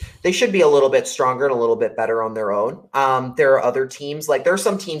will. They should be a little bit stronger and a little bit better on their own. There are other teams, like there are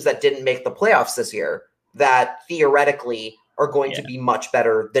some teams that didn't make the playoffs this year that theoretically are going to be much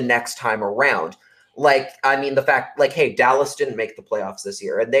better the next time around. Like, I mean, the fact, like, hey, Dallas didn't make the playoffs this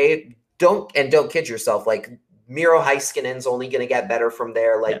year, and they don't kid yourself. Like, Miro Heiskanen's only going to get better from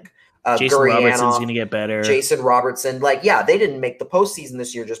there. Like, Jason Robertson's going to get better. Jason Robertson, like, yeah, they didn't make the postseason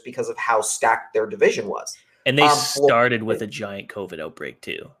this year just because of how stacked their division was. And they started with a giant COVID outbreak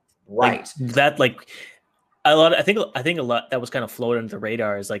too. Right. I think a lot that was kind of floated under the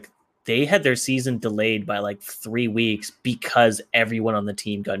radar is like they had their season delayed by like 3 weeks because everyone on the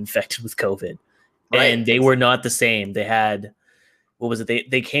team got infected with COVID. Right. And they were not the same. They had, what was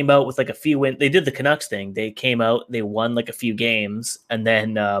it? They came out with like a few wins. They did the Canucks thing. They came out, they won like a few games, and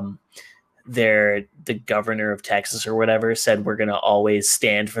then the governor of Texas or whatever said, we're going to always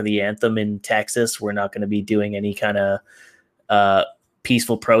stand for the anthem in Texas. We're not going to be doing any kind of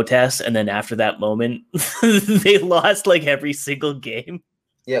peaceful protests. And then after that moment, they lost like every single game.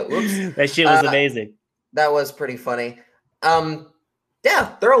 Yeah. Whoops. That shit was amazing. That was pretty funny.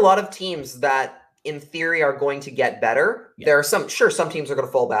 Yeah, there are a lot of teams that in theory are going to get better. Yeah. There are some teams are going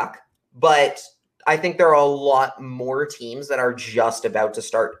to fall back, but I think there are a lot more teams that are just about to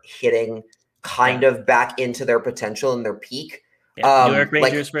start hitting kind of back into their potential and their peak. Yeah. New York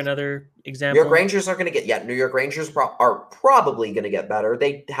Rangers, for another example. New York Rangers are going to get, New York Rangers are probably going to get better.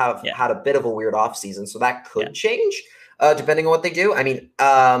 They have had a bit of a weird offseason, so that could change depending on what they do. I mean,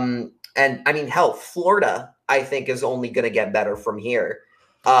 hell, Florida, I think, is only going to get better from here.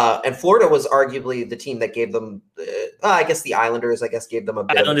 And Florida was arguably the team that gave them, I guess the Islanders, gave them a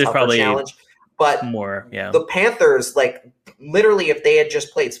bit of a tougher challenge. But more, the Panthers, like literally, if they had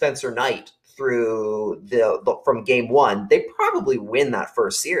just played Spencer Knight through from game one, they probably win that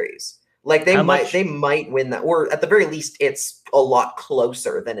first series. Like they might win that, or at the very least, it's a lot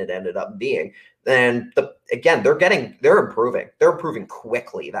closer than it ended up being. And they're improving. They're improving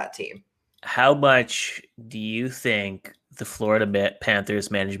quickly, that team. How much do you think the Florida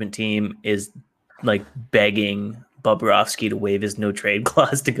Panthers management team is like begging Bobrovsky to waive his no trade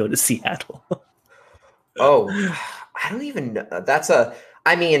clause to go to Seattle? Oh, I don't even know.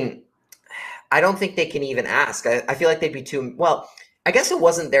 I don't think they can even ask. I feel like they'd be too, well, I guess it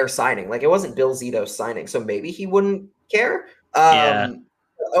wasn't their signing. Like, it wasn't Bill Zito's signing, so maybe he wouldn't care. Yeah.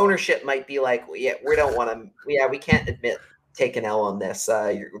 Ownership might be like, well, yeah, we don't want to. Yeah, we can't admit take an L on this.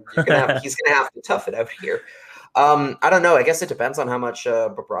 You're gonna have. He's gonna have to tough it out here. I don't know. I guess it depends on how much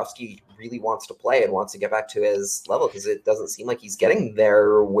Bobrovsky really wants to play and wants to get back to his level, because it doesn't seem like he's getting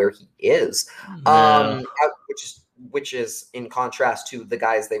there where he is. No. Which is in contrast to the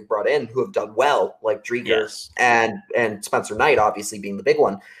guys they've brought in who have done well, like Drieger Yes. and Spencer Knight, obviously being the big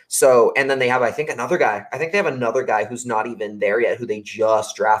one. So, and then they have, I think, another guy. I think they have another guy who's not even there yet, who they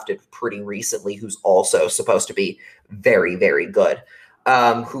just drafted pretty recently, who's also supposed to be very, very good.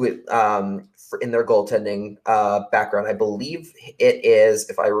 In their goaltending background, I believe it is,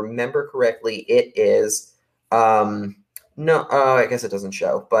 if I remember correctly, it is no, I guess it doesn't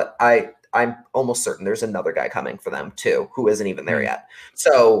show, but I'm almost certain there's another guy coming for them too, who isn't even there yet.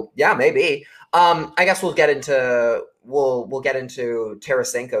 So yeah, maybe. I guess we'll get into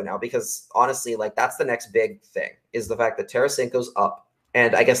Tarasenko now, because honestly, like, that's the next big thing, is the fact that Tarasenko's up,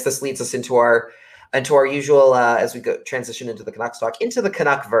 and I guess this leads us into our usual as we go transition into the Canucks talk, into the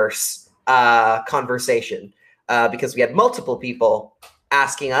Canuckverse conversation, because we had multiple people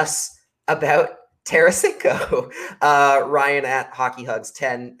asking us about Tarasenko. Ryan at Hockey Hugs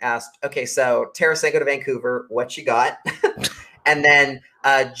 10 asked, okay, so Tarasenko to Vancouver, what you got? And then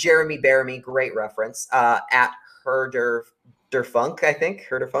Jeremy Bearimy, great reference, at Herderfunk, I think,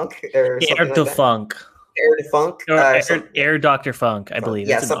 Herderfunk or something like that. Herderfunk. Air Dr. Funk, I believe.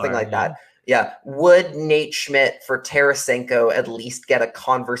 Yeah, something like that. Yeah. Would Nate Schmidt for Tarasenko at least get a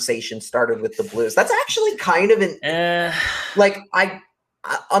conversation started with the Blues? That's actually kind of an like,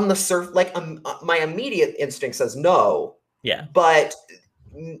 on the surf, like, my immediate instinct says no. Yeah, but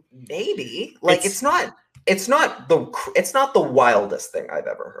maybe, like, it's not the wildest thing I've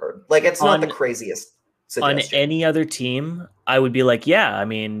ever heard. Like, it's not the craziest suggestion. On any other team, I would be like, yeah, I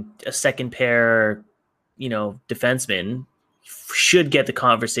mean, a second pair, defenseman should get the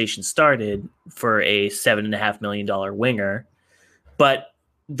conversation started for a $7.5 million winger. But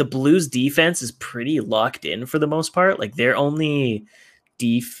the Blues defense is pretty locked in for the most part. Like, their only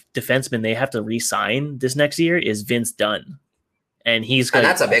defenseman they have to re-sign this next year is Vince Dunn, and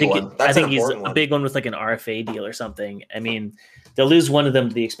that's a big one. I think he's a big one with like an RFA deal or something. I mean, they'll lose one of them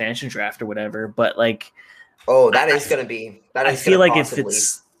to the expansion draft or whatever, but like, I feel like if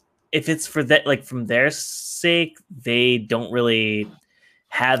it's for that, like, from their sake, they don't really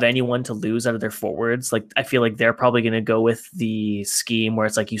have anyone to lose out of their forwards. Like, I feel like they're probably going to go with the scheme where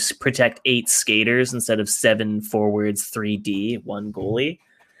it's like you protect 8 skaters instead of 7 forwards, 3D, 1 goalie.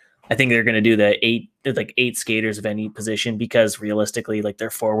 I think they're going to do the 8 skaters of any position, because realistically, like, their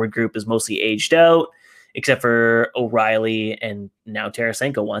forward group is mostly aged out, except for O'Reilly, and now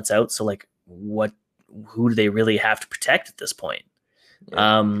Tarasenko wants out. So, like, who do they really have to protect at this point?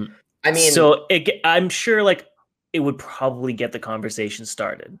 Yeah. I'm sure, like, it would probably get the conversation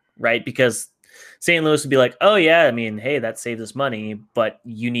started, right? Because St. Louis would be like, oh yeah, I mean, hey, that saves us money, but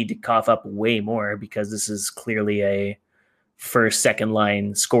you need to cough up way more, because this is clearly a first, second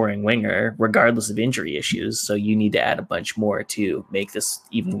line scoring winger, regardless of injury issues. So you need to add a bunch more to make this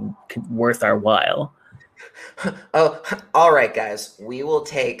even worth our while. Oh, all right, guys. We will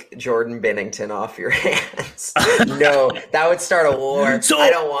take Jordan Binnington off your hands. No, that would start a war. I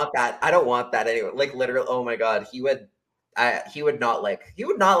don't want that. I don't want that anyway. Like, literally, oh my god, he would not like.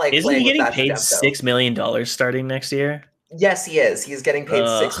 Isn't he getting paid $6 million starting next year? Yes, he is. He's getting paid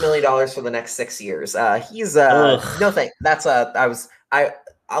 $6 million for the next 6 years. He's no thank. That's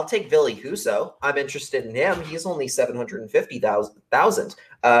I'll take Ville Husso. I'm interested in him. He's only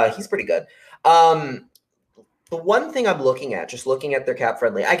 $750,000. He's pretty good. The one thing I'm looking at, just looking at their cap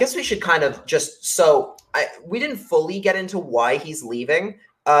friendly, I guess we should kind of we didn't fully get into why he's leaving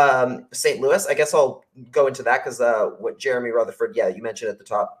St. Louis. I guess I'll go into that, because what Jeremy Rutherford, yeah, you mentioned at the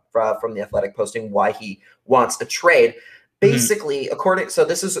top from the Athletic posting why he wants a trade. Basically,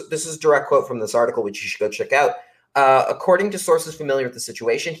 this is direct quote from this article, which you should go check out. According to sources familiar with the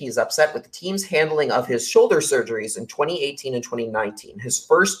situation, he is upset with the team's handling of his shoulder surgeries in 2018 and 2019, his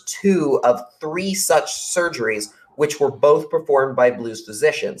first 2 of 3 such surgeries, which were both performed by Blues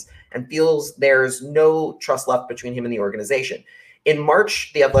physicians, and feels there's no trust left between him and the organization. In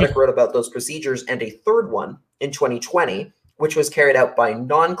March, The Athletic wrote about those procedures and a third one in 2020, which was carried out by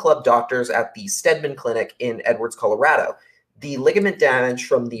non-club doctors at the Stedman Clinic in Edwards, Colorado. The ligament damage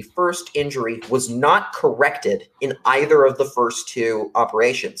from the first injury was not corrected in either of the first 2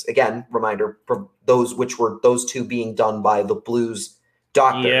 operations. Again, reminder, for those 2 being done by the Blues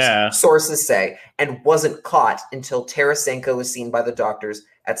doctors, sources say, and wasn't caught until Tarasenko was seen by the doctors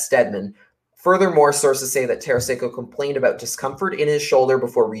at Stedman Furthermore, sources say that Tarasenko complained about discomfort in his shoulder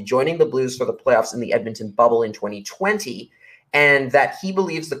before rejoining the Blues for the playoffs in the Edmonton bubble in 2020, and that he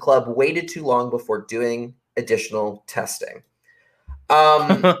believes the club waited too long before doing additional testing.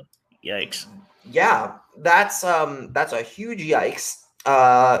 Yikes. Yeah, that's a huge yikes.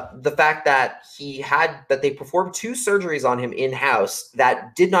 The fact that they performed 2 surgeries on him in-house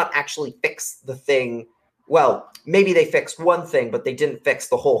that did not actually fix the thing. Well, maybe they fixed one thing, but they didn't fix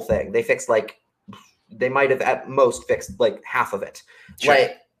the whole thing. They fixed they might have at most fixed like half of it. Sure.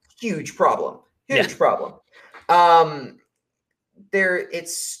 Like huge problem. There's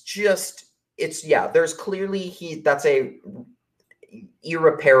clearly that's a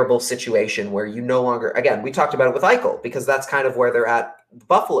irreparable situation where you no longer, again, we talked about it with Eichel because that's kind of where they're at.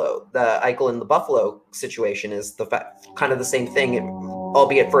 Buffalo, the Eichel in the Buffalo situation is kind of the same thing,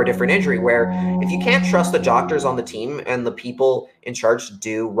 albeit for a different injury, where if you can't trust the doctors on the team and the people in charge to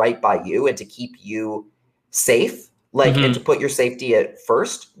do right by you and to keep you safe, and to put your safety at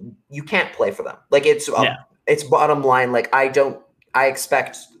first, you can't play for them. Like it's bottom line. Like I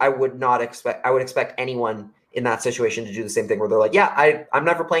would expect anyone in that situation to do the same thing where they're like, yeah, I'm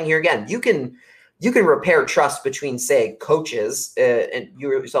never playing here again. You can repair trust between, say, coaches and you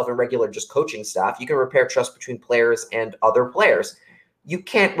yourself and regular just coaching staff. You can repair trust between players and other players. You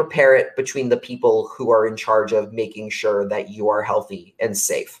can't repair it between the people who are in charge of making sure that you are healthy and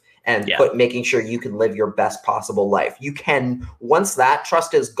safe and making sure you can live your best possible life. You can, once that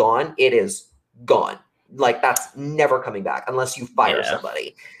trust is gone, it is gone. Like that's never coming back unless you fire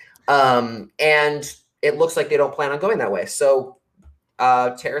somebody. And it looks like they don't plan on going that way. So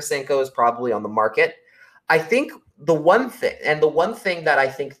Tarasenko is probably on the market. I think the one thing that I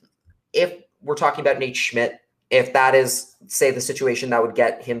think, if we're talking about Nate Schmidt, if that is, say, the situation that would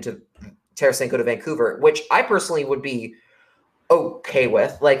get him to Tarasenko to Vancouver, which I personally would be okay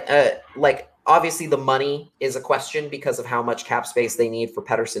with, like obviously the money is a question because of how much cap space they need for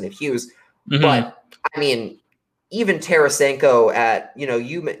Pettersson and Hughes. But I mean, even Tarasenko at,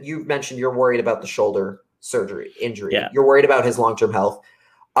 you mentioned you're worried about the shoulder injury. Yeah. You're worried about his long-term health.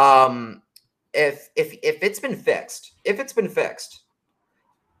 If it's been fixed,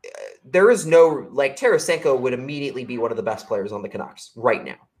 there is no, like, Tarasenko would immediately be one of the best players on the Canucks right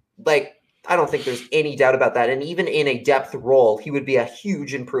now. Like, I don't think there's any doubt about that. And even in a depth role, he would be a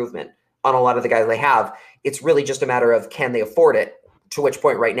huge improvement on a lot of the guys they have. It's really just a matter of, can they afford it? To which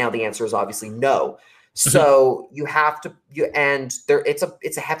point right now, the answer is obviously no. So you have to,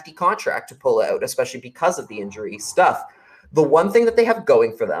 it's a hefty contract to pull out, especially because of the injury stuff. The one thing that they have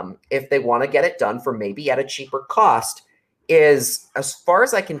going for them, if they want to get it done for maybe at a cheaper cost, is, as far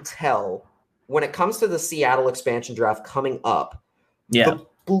as I can tell, when it comes to the Seattle expansion draft coming up, the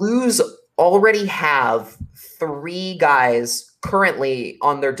Blues already have 3 guys currently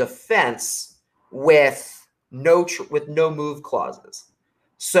on their defense with no move clauses.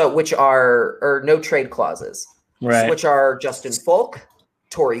 So, which are, or no trade clauses, right? Which are Justin Folk,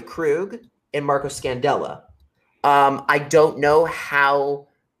 Torrey Krug, and Marco Scandella. I don't know how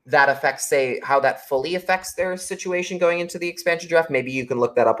that fully affects their situation going into the expansion draft. Maybe you can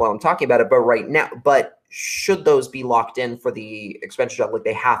look that up while I'm talking about it. But should those be locked in for the expansion draft, like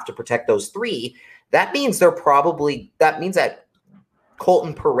they have to protect those 3, that means that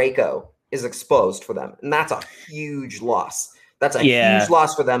Colton Parayko is exposed for them, and that's a huge loss. That's a huge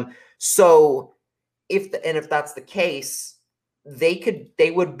loss for them. So if that's the case,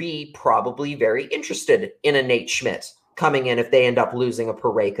 they would be probably very interested in a Nate Schmidt coming in if they end up losing a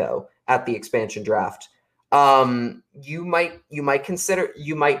Parayko at the expansion draft. You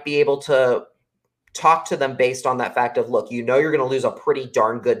might be able to talk to them based on that fact of, look, you're going to lose a pretty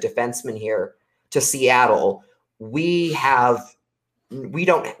darn good defenseman here to Seattle. We have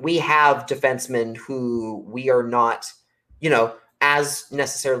defensemen who we are not, as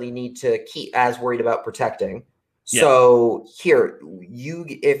necessarily need to keep as worried about protecting. Yeah. So here,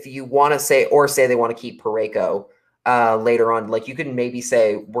 if you want to say they want to keep Parayko later on, like you can maybe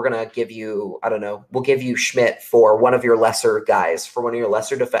say, we're going to give you, I don't know, we'll give you Schmidt for one of your lesser guys, for one of your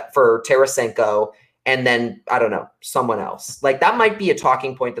lesser for Tarasenko, and then, I don't know, someone else. Like that might be a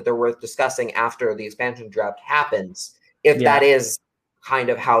talking point that they're worth discussing after the expansion draft happens, if that is kind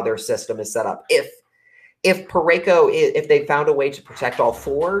of how their system is set up. If Parayko, if they found a way to protect all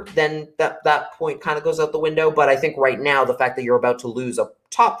 4, then that point kind of goes out the window. But I think right now, the fact that you're about to lose a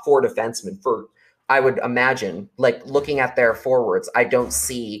top 4 defenseman I would imagine, like looking at their forwards, I don't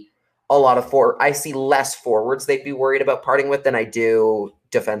see a lot of I see less forwards they'd be worried about parting with than I do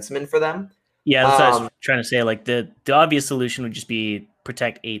defensemen for them. Yeah, that's what I was trying to say. Like the obvious solution would just be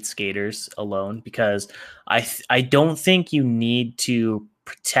protect 8 skaters alone, because I don't think you need to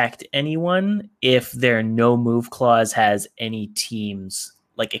protect anyone if their no move clause has any teams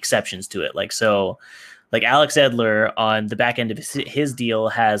like exceptions to it. Like, so like Alex Edler on the back end of his deal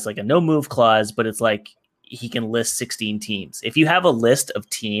has like a no move clause, but it's like he can list 16 teams. If you have a list of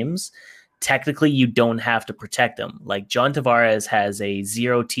teams, technically you don't have to protect them. Like John Tavares has a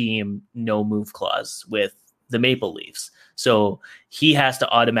 0 team no move clause with the Maple Leafs. So he has to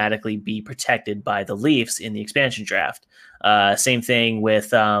automatically be protected by the Leafs in the expansion draft. Same thing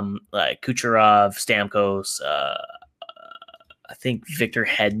with like Kucherov, Stamkos, I think Victor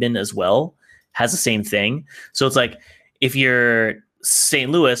Hedman as well has the same thing. So it's like if you're St.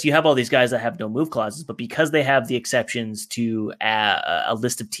 Louis, you have all these guys that have no move clauses, but because they have the exceptions to a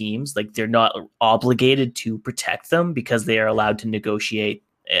list of teams, like they're not obligated to protect them because they are allowed to negotiate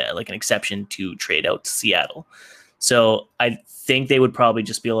like an exception to trade out to Seattle. So I think they would probably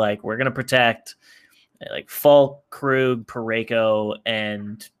just be like, we're going to protect like Falk, Krug, Parayko,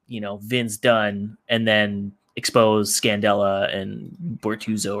 and, Vince Dunn, and then expose Scandella and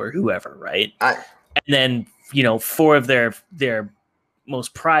Bortuzzo or whoever, right? And then, 4 of their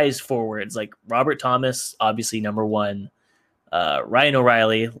most prized forwards, like Robert Thomas, obviously number 1, Ryan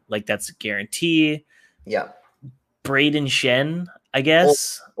O'Reilly, like that's a guarantee. Yeah. Braden Shen, I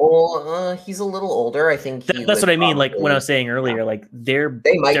guess. He's a little older. I think that's what I mean. Like when I was saying earlier, like their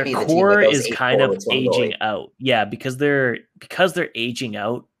core is kind of aging out. Yeah, because they're aging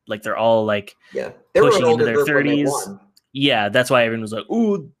out. Like they're all like pushing into their 30s. Yeah, that's why everyone was like,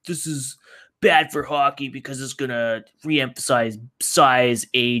 "Oh, this is bad for hockey because it's gonna reemphasize size,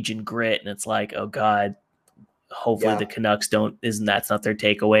 age, and grit." And it's like, oh god, hopefully the Canucks that's not their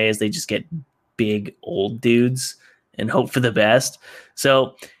takeaway, is they just get big old dudes and hope for the best.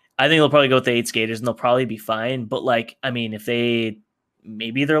 So I think they'll probably go with the 8 skaters and they'll probably be fine. But like, I mean, if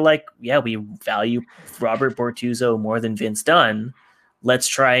maybe they're like, yeah, we value Robert Bortuzzo more than Vince Dunn, let's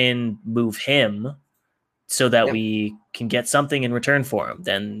try and move him so that we can get something in return for him.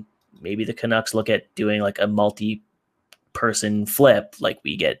 Then maybe the Canucks look at doing like a multi-person flip. Like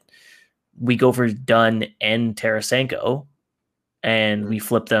we go for Dunn and Tarasenko and we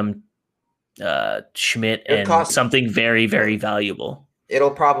flip them Schmidt and something very, very valuable. It'll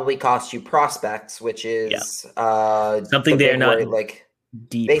probably cost you prospects, which is something they're not like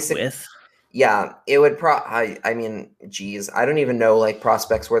deep with. Yeah, it would I mean, geez, I don't even know like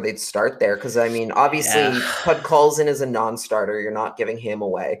prospects where they'd start there. Cause I mean, obviously Podkolzin is a non-starter. You're not giving him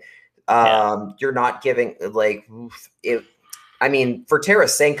away. You're not giving like it. I mean, for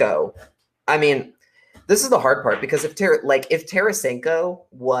Tarasenko, I mean, this is the hard part because if Tarasenko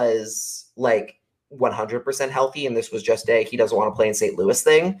was like 100% healthy and this was just he doesn't want to play in St. Louis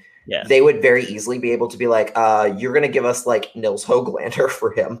thing, they would very easily be able to be like, you're going to give us like Nils Höglander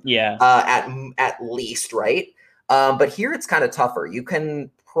for him. At least, right? But here it's kind of tougher. You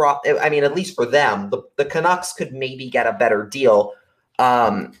can I mean, at least for them, the Canucks could maybe get a better deal.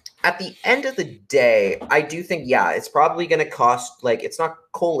 At the end of the day, I do think, it's probably going to cost, like, it's not,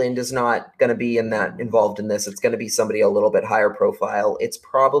 Cole Lind is not going to be involved in this. It's going to be somebody a little bit higher profile. It's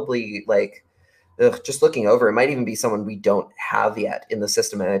probably like, just looking over, it might even be someone we don't have yet in the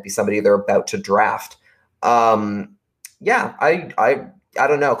system. It might be somebody they're about to draft. I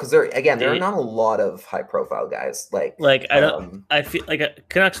don't know. Cause there are not a lot of high profile guys. I feel like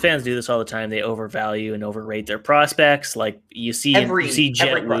Canucks fans do this all the time. They overvalue and overrate their prospects. Like you see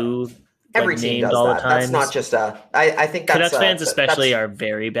Jet Wu every team does all that. That's not just I think that's Canucks fans especially are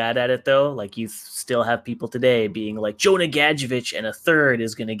very bad at it though. Like you still have people today being like Jonah Gadjevich and a third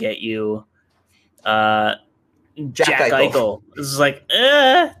is going to get you Jack Eichel. This is like,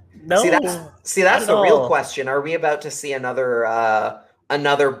 no. See, that's the real question. Are we about to see another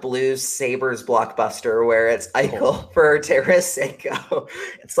Blues Sabres blockbuster where it's Eichel for Tarasenko?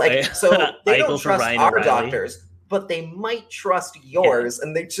 It's like, so they don't trust our doctors, but they might trust yours,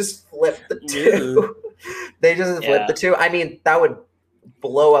 and they just flip the two. They just flip the two. I mean, that would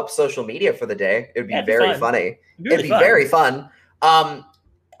blow up social media for the day. It would be very funny. It'd be very fun.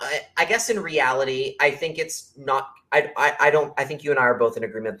 I guess in reality, I think it's not. I think you and I are both in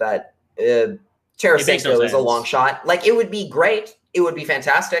agreement that Tarasenko is a long shot. Like, it would be great. It would be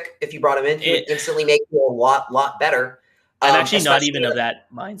fantastic if you brought him in. It would instantly make you a lot better. I'm actually not even of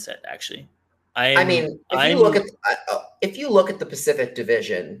that mindset. Actually, if you look at the Pacific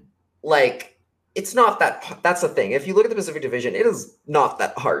Division, like, it's not that. That's the thing. If you look at the Pacific Division, it is not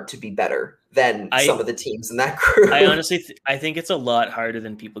that hard to be better than some of the teams in that group. I honestly, I think it's a lot harder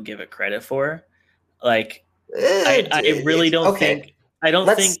than people give it credit for. Like, I really don't think. I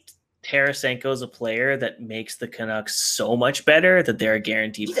don't think Tarasenko is a player that makes the Canucks so much better that they're a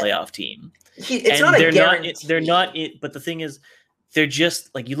guaranteed playoff team. It's not a guarantee. They're not. But the thing is, they're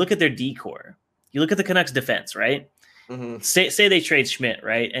just like, you look at their decor, you look at the Canucks defense, right? Mm-hmm. Say they trade Schmidt,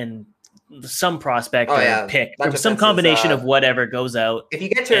 right? And some prospect or pick that or some combination of whatever goes out. If you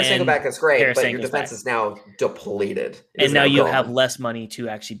get Tarasenko back, that's great, but your defense back. is now depleted. And now you have less money to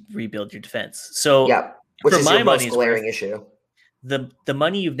actually rebuild your defense. So yeah, which is your most glaring worth, issue. The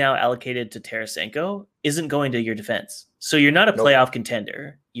money you've now allocated to Tarasenko isn't going to your defense. So you're not a playoff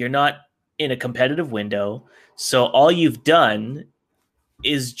contender. You're not in a competitive window. So all you've done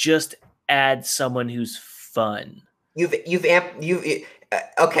is just add someone who's fun.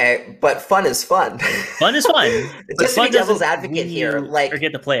 Okay, but fun is fun. Fun is fun. Just to be devil's advocate here, like, or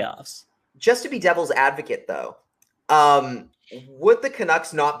get the playoffs. Just to be devil's advocate, though, would the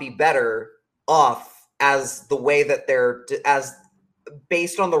Canucks not be better off as the way that they're as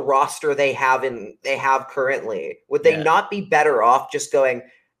based on the roster they have currently? Would they not be better off just going,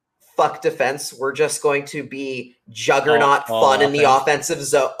 fuck defense, we're just going to be juggernaut fun in the offensive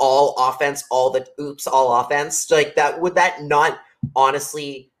zone, all offense, all offense? Like that, would that not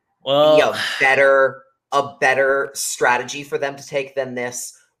honestly be a better strategy for them to take than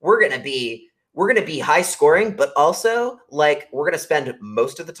this? We're gonna be high scoring, but also like we're gonna spend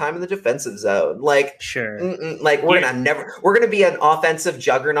most of the time in the defensive zone. Like sure, like we're gonna be an offensive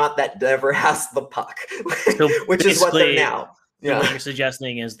juggernaut that never has the puck, so which is what they're now. Yeah. What you're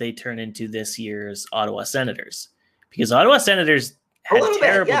suggesting is they turn into this year's Ottawa Senators, because Ottawa Senators had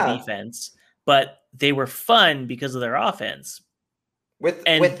terrible defense, but they were fun because of their offense. With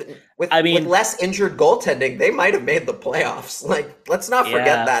less injured goaltending, they might have made the playoffs. Like, let's not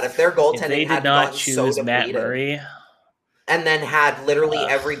forget that if their goaltending had not choose Matt Murray, and then had literally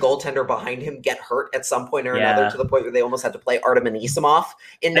every goaltender behind him get hurt at some point or another, to the point where they almost had to play Artem Anisimov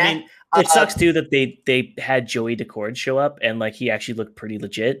in net. Mean, it sucks too that they had Joey Decord show up and like he actually looked pretty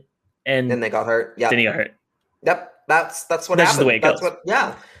legit, and then they got hurt. Yeah, then he got hurt. Yep, that's what happened. The way it goes.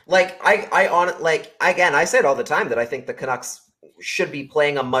 Like I say it all the time that I think the Canucks should be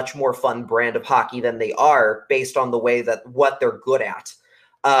playing a much more fun brand of hockey than they are based on the way that what they're good at.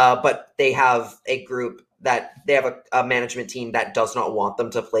 But they have a group that they have a management team that does not want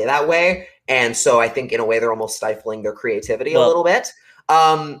them to play that way. And so I think in a way they're almost stifling their creativity a little bit.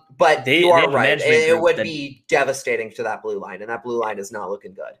 But you are right. It would be devastating to that blue line, and that blue line is not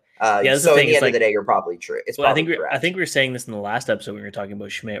looking good. So at the end of the day, you're probably true. I think we were saying this in the last episode when we were talking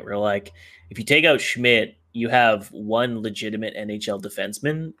about Schmidt. We're like, if you take out Schmidt, you have one legitimate NHL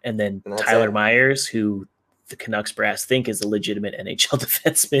defenseman, and then Tyler Myers, who the Canucks brass think is a legitimate NHL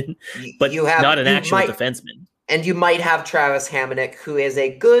defenseman, but not an actual defenseman. And you might have Travis Hamonic, who is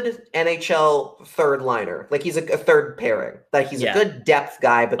a good NHL third liner. Like he's a third pairing. Like he's a good depth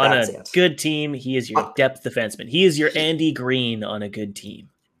guy, but that's it. On a good team, he is your depth defenseman. He is your Andy Green on a good team.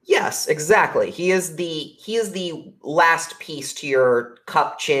 Yes, exactly. He is the last piece to your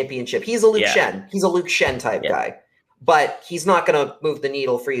cup championship. He's a Luke Shen. He's a Luke Shen type guy. But he's not going to move the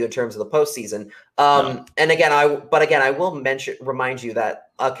needle for you in terms of the postseason. And again, I will remind you that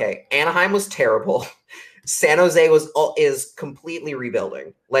Anaheim was terrible. San Jose is completely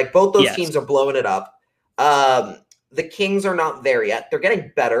rebuilding. Like both those teams are blowing it up. The Kings are not there yet. They're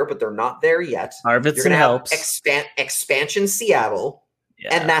getting better, but they're not there yet. Arvidsson helps. Expansion Seattle,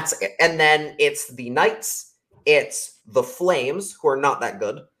 and that's it. And then it's the Knights, it's the Flames, who are not that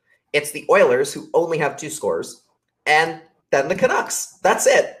good. It's the Oilers, who only have 2 scores, and then the Canucks. That's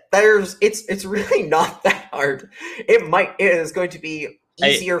it. It's really not that hard. It is going to be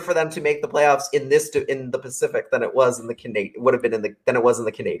easier for them to make the playoffs in the Pacific than it was in the Canadian. Than it was in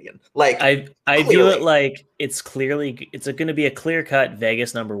the Canadian. Like I view it like it's going to be a clear cut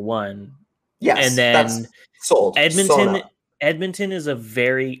Vegas #1. Yes, and then that's sold. Edmonton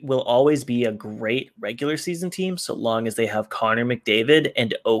will always be a great regular season team so long as they have Connor McDavid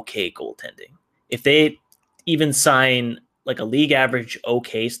and okay goaltending. If they even sign like a league average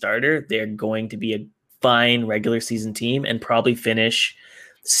okay starter, they're going to be a fine regular season team and probably finish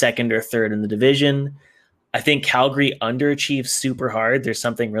second or third in the division. I think Calgary underachieved super hard. There's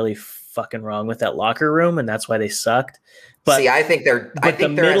something really fucking wrong with that locker room, and that's why they sucked. But I think they're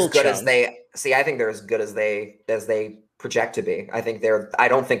as good as they project to be. I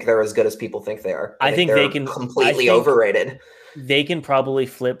don't think they're as good as people think they are. I think they're they can completely overrated. They can probably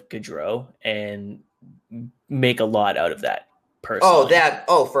flip Gaudreau and make a lot out of that. Personally.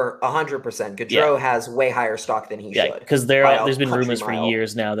 For 100%. Gaudreau has way higher stock than he should. Because there's been rumors for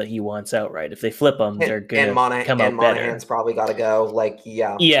years now that he wants out. Right, if they flip him, they're going to come out better. Monahan's probably got to go. Like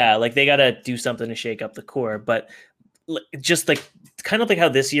like they got to do something to shake up the core. But just like kind of like how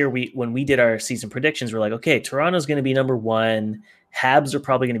this year when we did our season predictions, we're like, okay, Toronto's going to be #1, Habs are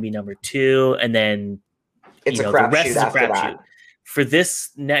probably going to be #2, and then the rest is a crapshoot. for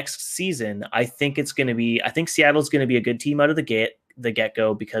this next season, I think Seattle's going to be a good team out of the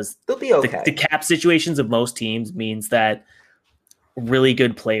get-go because they'll be okay. The cap situations of most teams means that really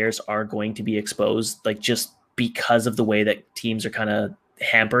good players are going to be exposed, like just because of the way that teams are kind of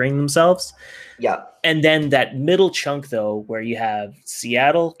hampering themselves. Yeah. And then that middle chunk, though, where you have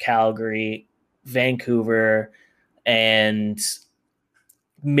Seattle, Calgary, Vancouver, and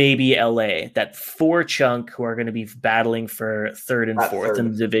maybe LA, that 4 chunk who are going to be battling for third and fourth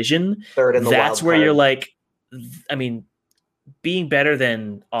in the division. Third in the That's wild where card. you're like, I mean, being better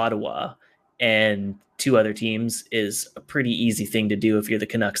than Ottawa and 2 other teams is a pretty easy thing to do if you're the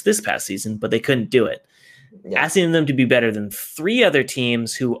Canucks this past season, but they couldn't do it. Yeah. Asking them to be better than 3 other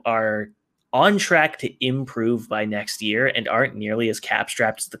teams who are on track to improve by next year and aren't nearly as cap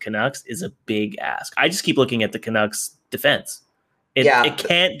strapped as the Canucks is a big ask. I just keep looking at the Canucks defense. It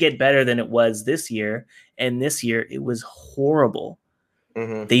can't get better than it was this year. And this year it was horrible.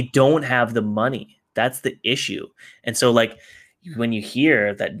 Mm-hmm. They don't have the money. That's the issue. And so like when you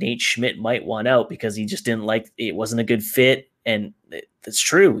hear that Nate Schmidt might want out because he just didn't like, it wasn't a good fit. And it's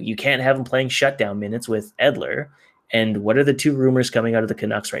true. You can't have him playing shutdown minutes with Edler. And what are the 2 rumors coming out of the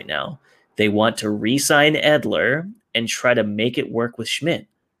Canucks right now? They want to re-sign Edler and try to make it work with Schmidt.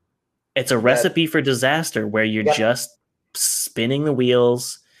 It's a recipe for disaster where you're just spinning the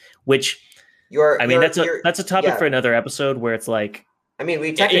wheels, which that's a topic for another episode where it's like, I mean,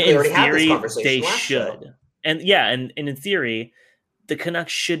 we technically already had this conversation. They should. And in theory, the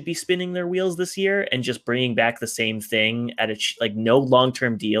Canucks should be spinning their wheels this year and just bringing back the same thing at like no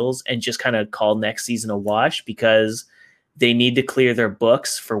long-term deals and just kind of call next season a wash because they need to clear their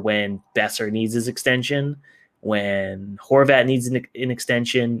books for when Besser needs his extension, when Horvat needs an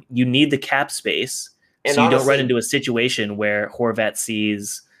extension. You need the cap space so you don't run into a situation where Horvat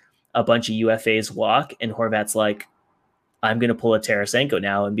sees a bunch of UFAs walk and Horvat's like, I'm going to pull a Tarasenko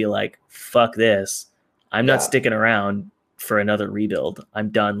now and be like, fuck this. I'm not sticking around for another rebuild. I'm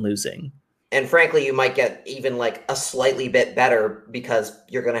done losing. And frankly, you might get even like a slightly bit better because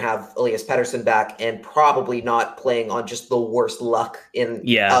you're going to have Elias Pettersson back and probably not playing on just the worst luck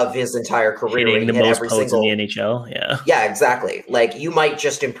of his entire career. Hitting the most posts in the NHL. Yeah. Yeah, exactly. Like you might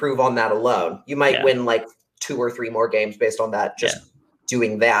just improve on that alone. You might win like 2 or 3 more games based on that, just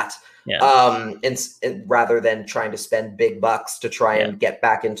doing that. Yeah. And rather than trying to spend big bucks to try and get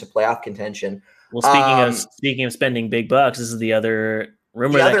back into playoff contention. Well, speaking of spending big bucks, this is the other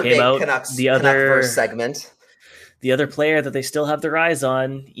rumor that came out. Canuck segment. The other player that they still have their eyes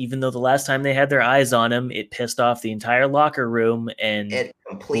on, even though the last time they had their eyes on him, it pissed off the entire locker room and it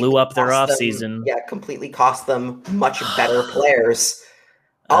blew up their offseason. Yeah, completely cost them much better players.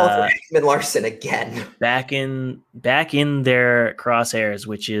 Oliver Ekman-Larsson again. Back in their crosshairs,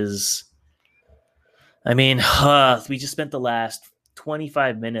 which is, I mean, we just spent the last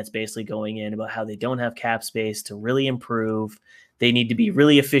 25 minutes basically going in about how they don't have cap space to really improve. They need to be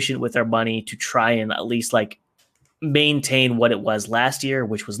really efficient with their money to try and at least like maintain what it was last year,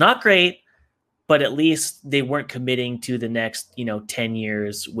 which was not great, but at least they weren't committing to the next, 10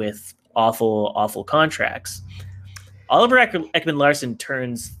 years with awful contracts. Oliver Ekman-Larsson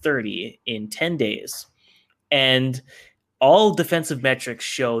turns 30 in 10 days, and all defensive metrics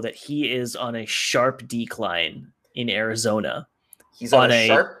show that he is on a sharp decline in Arizona. He's on a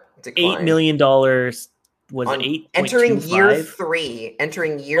sharp decline. $8 million was entering year 3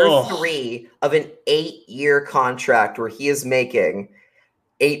 of an 8-year contract where he is making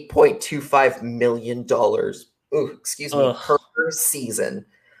 $8.25 million. Ooh, excuse me, per season.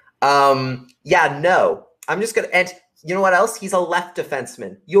 I'm just gonna. And you know what else? He's a left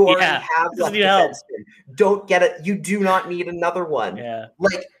defenseman. You already have left defenseman. Don't get it. You do not need another one. Yeah.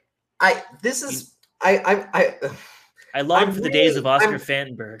 Like I long for the days of Oscar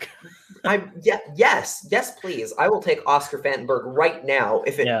Fantenberg. Yes, please. I will take Oscar Fantenberg right now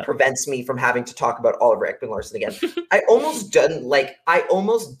if it prevents me from having to talk about Oliver Ekman-Larsson again. I almost didn't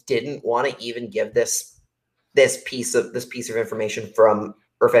want to even give this piece of information from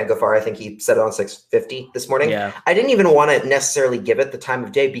Irfan Ghaffar. I think he said it on 650 this morning. Yeah. I didn't even want to necessarily give it the time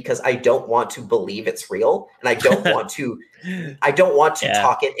of day because I don't want to believe it's real, and I don't want to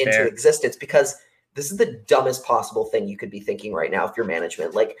talk it into existence because this is the dumbest possible thing you could be thinking right now if you're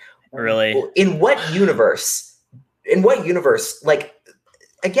management. Like, really? In what universe? Like,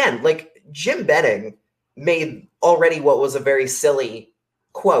 again, like Jim Benning made already what was a very silly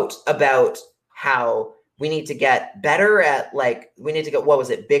quote about how we need to get better at, like, we need to get, what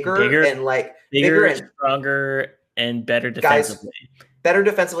was it? Bigger and stronger and better defensively. Better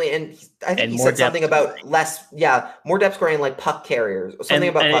defensively, and I think he said something about more depth scoring, like puck carriers, or something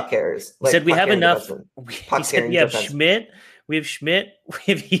about puck carriers. He said we have enough. He said we have Schmidt, We have Schmidt,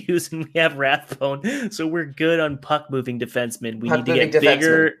 we have Hughes, and we have Rathbone. So we're good on puck moving defensemen. We need to get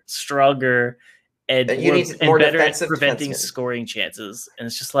bigger, stronger, and more better at preventing scoring chances. And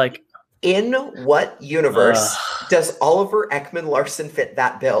it's just like, in what universe does Oliver Ekman-Larsson fit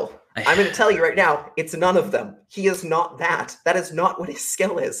that bill? I'm going to tell you right now, it's none of them. He is not that. That is not what his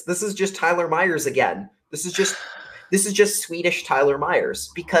skill is. This is just Tyler Myers again. This is just Swedish Tyler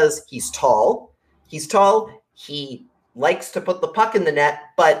Myers, because he's tall. He's tall. He likes to put the puck in the net,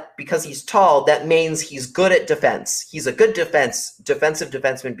 but because he's tall, that means he's good at defense. He's a good defensive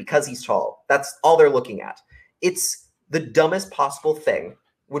defenseman because he's tall. That's all they're looking at. It's the dumbest possible thing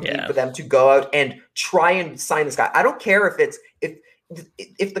would be for them to go out and try and sign this guy. I don't care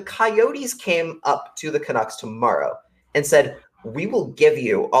if the Coyotes came up to the Canucks tomorrow and said, we will give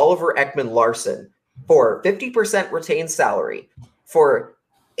you Oliver Ekman-Larsson for 50% retained salary for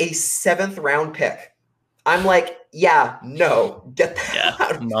a 7th round pick. I'm like, no, get that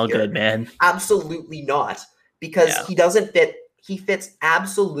out of all here. Good, man. Absolutely not. Because he doesn't fit. He fits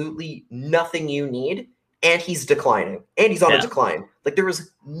absolutely nothing you need. And he's declining. And he's on a decline. Like, there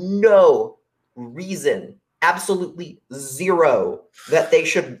is no reason, absolutely zero, that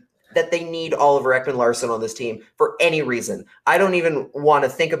they need Oliver Ekman-Larsson on this team for any reason. I don't even want to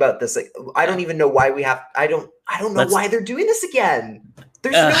think about this. I don't even know why I don't know why they're doing this again.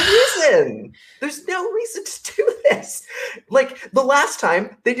 There's no reason. There's no reason to do this. Like, the last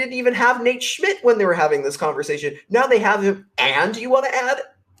time, they didn't even have Nate Schmidt when they were having this conversation. Now they have him, and you want to add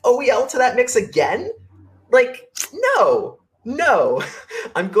OEL to that mix again? Like, no.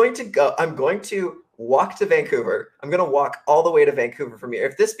 I'm going to walk to Vancouver. I'm going to walk all the way to Vancouver from here.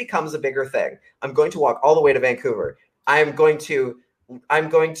 If this becomes a bigger thing, I'm going to walk all the way to Vancouver. I'm going to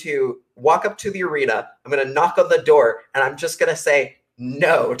walk up to the arena. I'm going to knock on the door, and I'm just going to say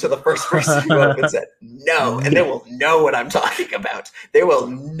no to the first person who opens it. No, and they will know what I'm talking about. They will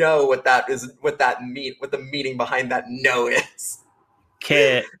know what that is, what the meaning behind that no is.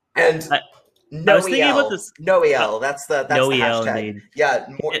 Okay. And I was thinking about this. No EL. That's the hashtag. Indeed. Yeah.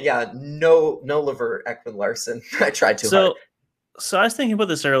 No Oliver Ekman-Larsson. I tried too hard. So I was thinking about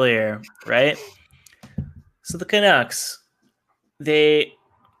this earlier, right? So the Canucks, I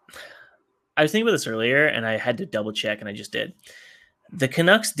was thinking about this earlier, and I had to double check, and I just did. The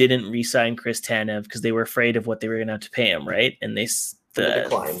Canucks didn't re-sign Chris Tanev because they were afraid of what they were going to have to pay him, right? And the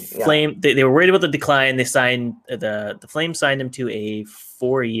decline. Flame. They were worried about the decline. They signed the Flames signed him to a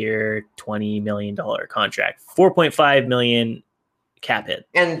 4-year, $20 million contract, $4.5 million cap hit,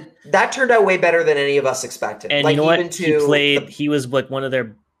 and that turned out way better than any of us expected. And like, you know what? He was like one of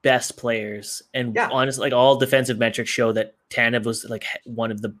their best players, and honestly, like all defensive metrics show that Tanev was like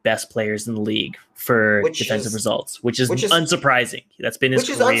one of the best players in the league for defensive results, which is unsurprising. That's been his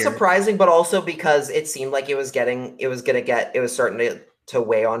career. Which is unsurprising, but also because it seemed like it was starting to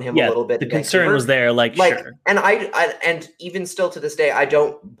weigh on him a little bit. The concern was there, like sure. And and even still to this day, I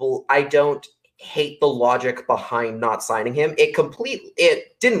don't hate the logic behind not signing him. It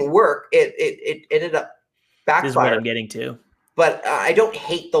didn't work. It ended up backfiring. This is what I'm getting to. But I don't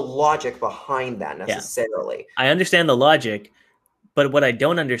hate the logic behind that necessarily. Yeah. I understand the logic, but what I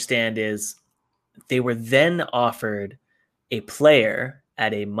don't understand is they were then offered a player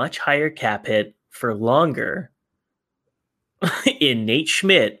at a much higher cap hit for longer in Nate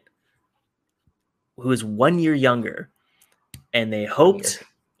Schmidt, who is 1 year younger, and they hoped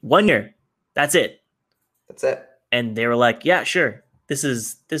 1 year. That's it. And they were like, yeah, sure. This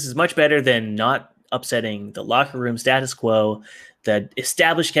is much better than not upsetting the locker room status quo, the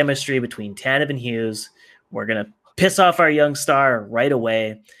established chemistry between Tanev and Hughes. We're going to piss off our young star right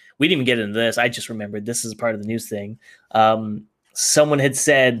away. We didn't even get into this. I just remembered this is part of the news thing. Someone had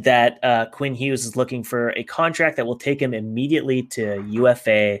said that Quinn Hughes is looking for a contract that will take him immediately to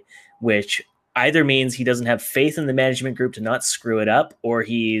UFA, which either means he doesn't have faith in the management group to not screw it up, or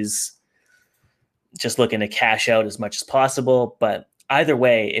he's just looking to cash out as much as possible. But either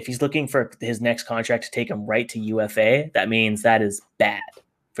way, if he's looking for his next contract to take him right to UFA, that means that is bad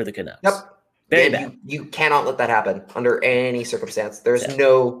for the Canucks. Yep. Very bad. You cannot let that happen under any circumstance. There's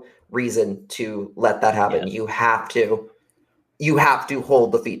no reason to let that happen. Yeah. You have to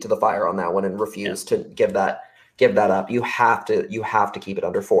hold the feet to the fire on that one and refuse to give that up. You have to keep it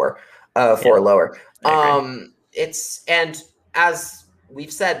under 4 or lower. And as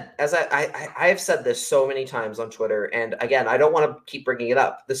we've said, as I have said this so many times on Twitter, and again, I don't want to keep bringing it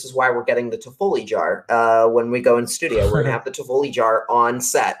up. This is why we're getting the Toffoli jar when we go in studio. We're gonna have the Toffoli jar on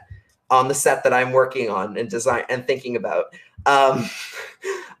the set that I'm working on and design and thinking about.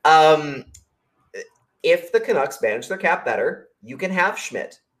 If the Canucks manage their cap better, you can have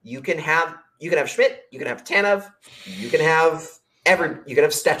Schmidt. You can have Schmidt, you can have Tanev, you can have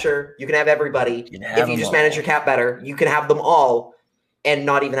Stetcher, you can have everybody. If you just manage your cap better, you can have them all and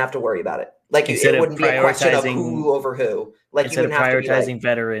not even have to worry about it. Like it wouldn't be a question of who over who. Like instead of prioritizing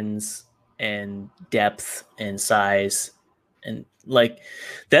veterans and depth and size and like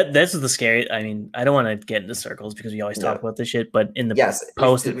that. That's the scary. I mean, I don't want to get into circles because we always talk about this shit. But in the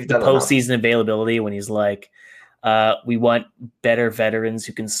postseason availability, when he's like, we want better veterans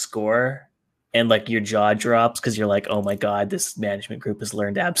who can score. And like your jaw drops because you're like, oh my God, this management group has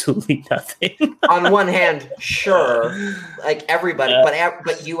learned absolutely nothing. On one hand, sure, like everybody,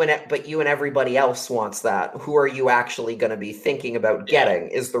 but you and everybody else wants that. Who are you actually going to be thinking about getting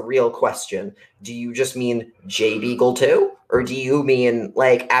is the real question. Do you just mean Jay Beagle too, or do you mean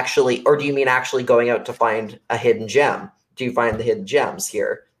actually going out to find a hidden gem? Do you find the hidden gems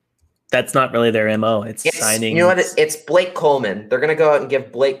here? That's not really their MO. It's signing. You know what? It's Blake Coleman. They're going to go out and give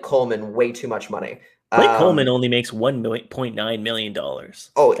Blake Coleman way too much money. Blake Coleman only makes $1.9 million.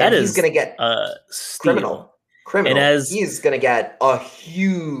 Oh, and he's going to get criminal. And he's going to get a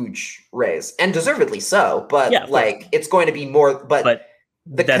huge raise, and deservedly so. But it's going to be more. But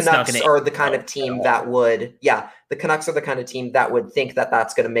the Canucks are the kind of team that would. Yeah, the Canucks are the kind of team that would think that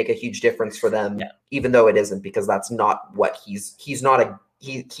that's going to make a huge difference for them, even though it isn't, because that's not what he's not a.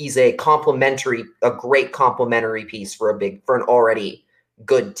 He's a great complementary piece for an already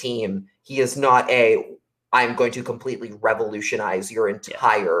good team. He is not I'm going to completely revolutionize your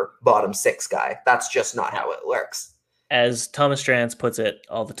entire bottom six guy. That's just not how it works. As Thomas Strantz puts it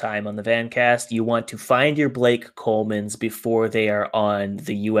all the time on the Vancast, you want to find your Blake Colemans before they are on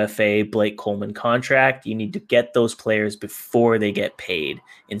the UFA Blake Coleman contract. You need to get those players before they get paid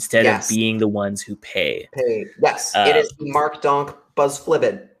instead of being the ones who pay. Yes, it is the Mark Donk Buzz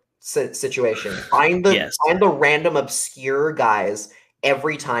Flibbin situation. Find the random obscure guys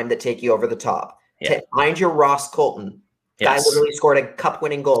every time that take you over the top. Find your Ross Colton. Guy literally scored a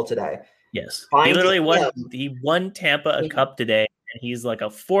cup-winning goal today. Yes, he won Tampa a cup today, and he's like a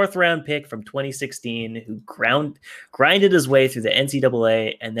 4th-round pick from 2016 who grinded his way through the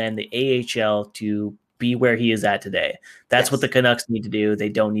NCAA and then the AHL to be where he is at today. That's what the Canucks need to do. They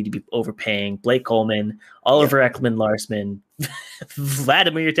don't need to be overpaying Blake Coleman, Oliver Ekman-Larsson,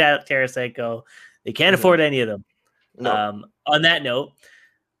 Vladimir Tarasenko. They can't afford any of them. No. On that note,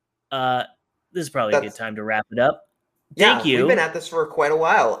 this is probably a good time to wrap it up. Thank you. We've been at this for quite a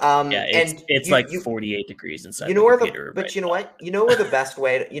while. It's 48 degrees inside. You know where you know what? You know where the best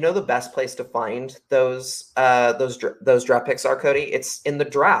the best place to find those draft picks are, Cody? It's in the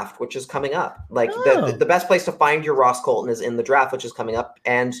draft, which is coming up. The best place to find your Ross Colton is in the draft, which is coming up.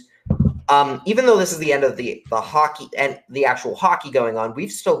 And even though this is the end of the hockey and the actual hockey going on,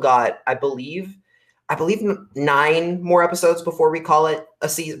 we've still got, I believe 9 more episodes before we call it a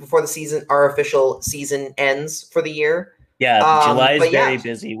season, before our official season ends for the year. Yeah, July is very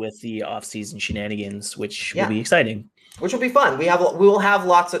busy with the off-season shenanigans, which will be exciting. Which will be fun. We'll have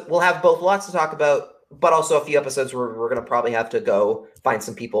lots to talk about, but also a few episodes where we're going to probably have to go find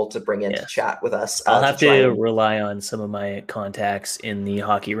some people to bring in to chat with us. I'll have to rely on some of my contacts in the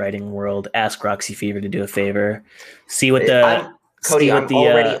hockey writing world. Ask Roxy Fever to do a favor. See what Cody, I'm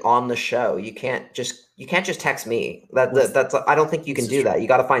already on the show. You can't just text me. That's I don't think you can do that. You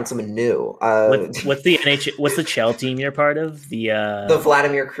got to find someone new. What's the Chell team you're part of? The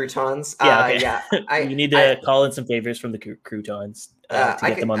Vladimir Croutons. You need to call in some favors from the Croutons to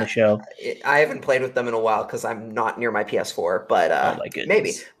get them on the show. I haven't played with them in a while because I'm not near my PS4, but oh my goodness.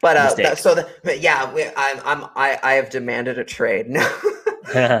 Maybe. But I have demanded a trade. No.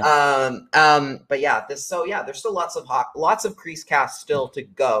 But there's still lots of Crease Cast still to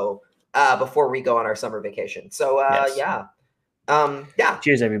go before we go on our summer vacation. So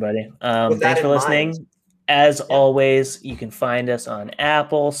Cheers, everybody. Thanks for listening. As always, you can find us on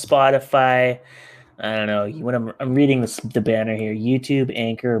Apple, Spotify. I don't know. I'm reading the banner here: YouTube,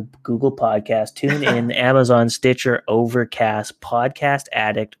 Anchor, Google Podcast, TuneIn, Amazon, Stitcher, Overcast, Podcast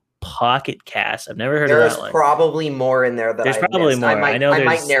Addict, Pocket Cast. I've never heard of that one. There's probably more in there that there's probably more. I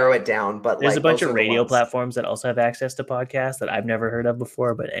might narrow it down, but there's a bunch of radio platforms that also have access to podcasts that I've never heard of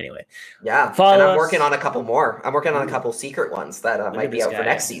before. But anyway, I'm working on a couple more. I'm working on a couple secret ones that might be out for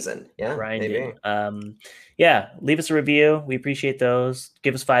next season. Yeah, maybe. Leave us a review. We appreciate those.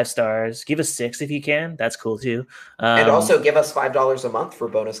 Give us 5 stars. Give us 6 if you can. That's cool too. And also give us $5 a month for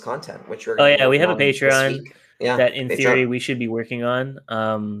bonus content, which we're we have a Patreon. That in theory we should be working on.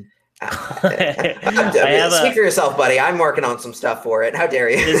 Speak for yourself, buddy. I'm working on some stuff for it. How dare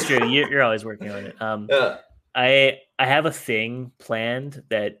you? It's true. You're always working on it. I have a thing planned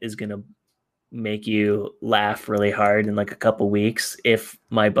that is gonna make you laugh really hard in like a couple weeks if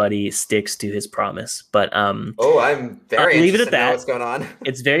my buddy sticks to his promise. But Oh, I'm very leave it interested at to know that. what's going on.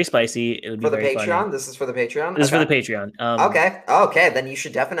 It's very spicy. It would be For the very Patreon? funny. This is for the Patreon? This is for the Okay. Patreon. Okay, then you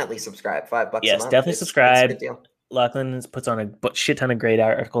should definitely subscribe. $5 a Yes, month. definitely It's a subscribe. good deal. Lachlan puts on a shit ton of great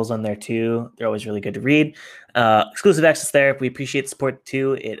articles on there too. They're always really good to read. Exclusive access there. We appreciate the support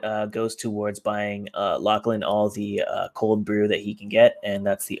too. It goes towards buying Lachlan all the cold brew that he can get, and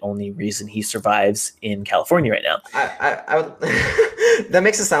that's the only reason he survives in California right now. I would that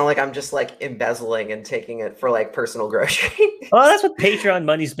makes it sound like I'm just like embezzling and taking it for like personal grocery. Well, that's what Patreon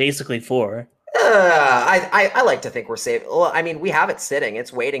money's basically for. I like to think we're safe. Well, I mean, we have it sitting.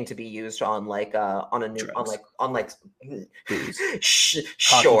 It's waiting to be used on like on a new Drugs. on like Hockey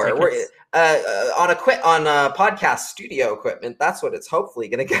sure. We're tickets. on podcast studio equipment. That's what it's hopefully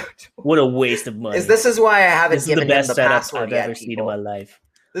going to go to. What a waste of money. This is why I haven't This is the given him best the setup password I've yet. ever seen in my life.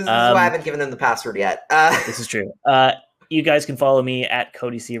 This is why I haven't given him the password yet. This is true. You guys can follow me at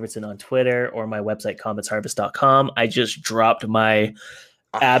Cody Sievertson on Twitter or my website, combatsharvest.com. I just dropped my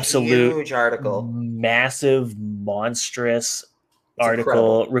absolute huge article, massive, monstrous It's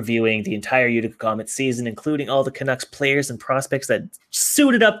article incredible. reviewing the entire Utica Comets season, including all the Canucks players and prospects that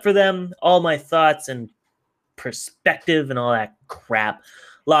suited up for them, all my thoughts and perspective and all that crap.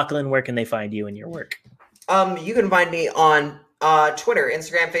 Lachlan, where can they find you and your work? You can find me on Twitter,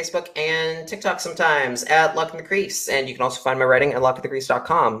 Instagram, Facebook, and TikTok sometimes at Luck in the Crease. And you can also find my writing at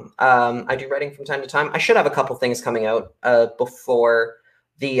luckinthecrease.com. I do writing from time to time. I should have a couple things coming out before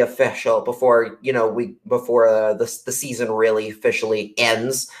the official, before the season really officially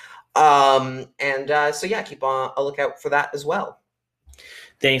ends. So yeah, keep on a lookout for that as well.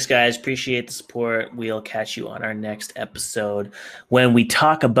 Thanks, guys. Appreciate the support. We'll catch you on our next episode when we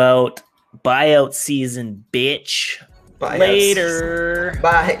talk about buyout season, bitch. Bye, Later.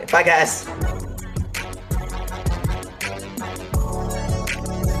 Bye, guys.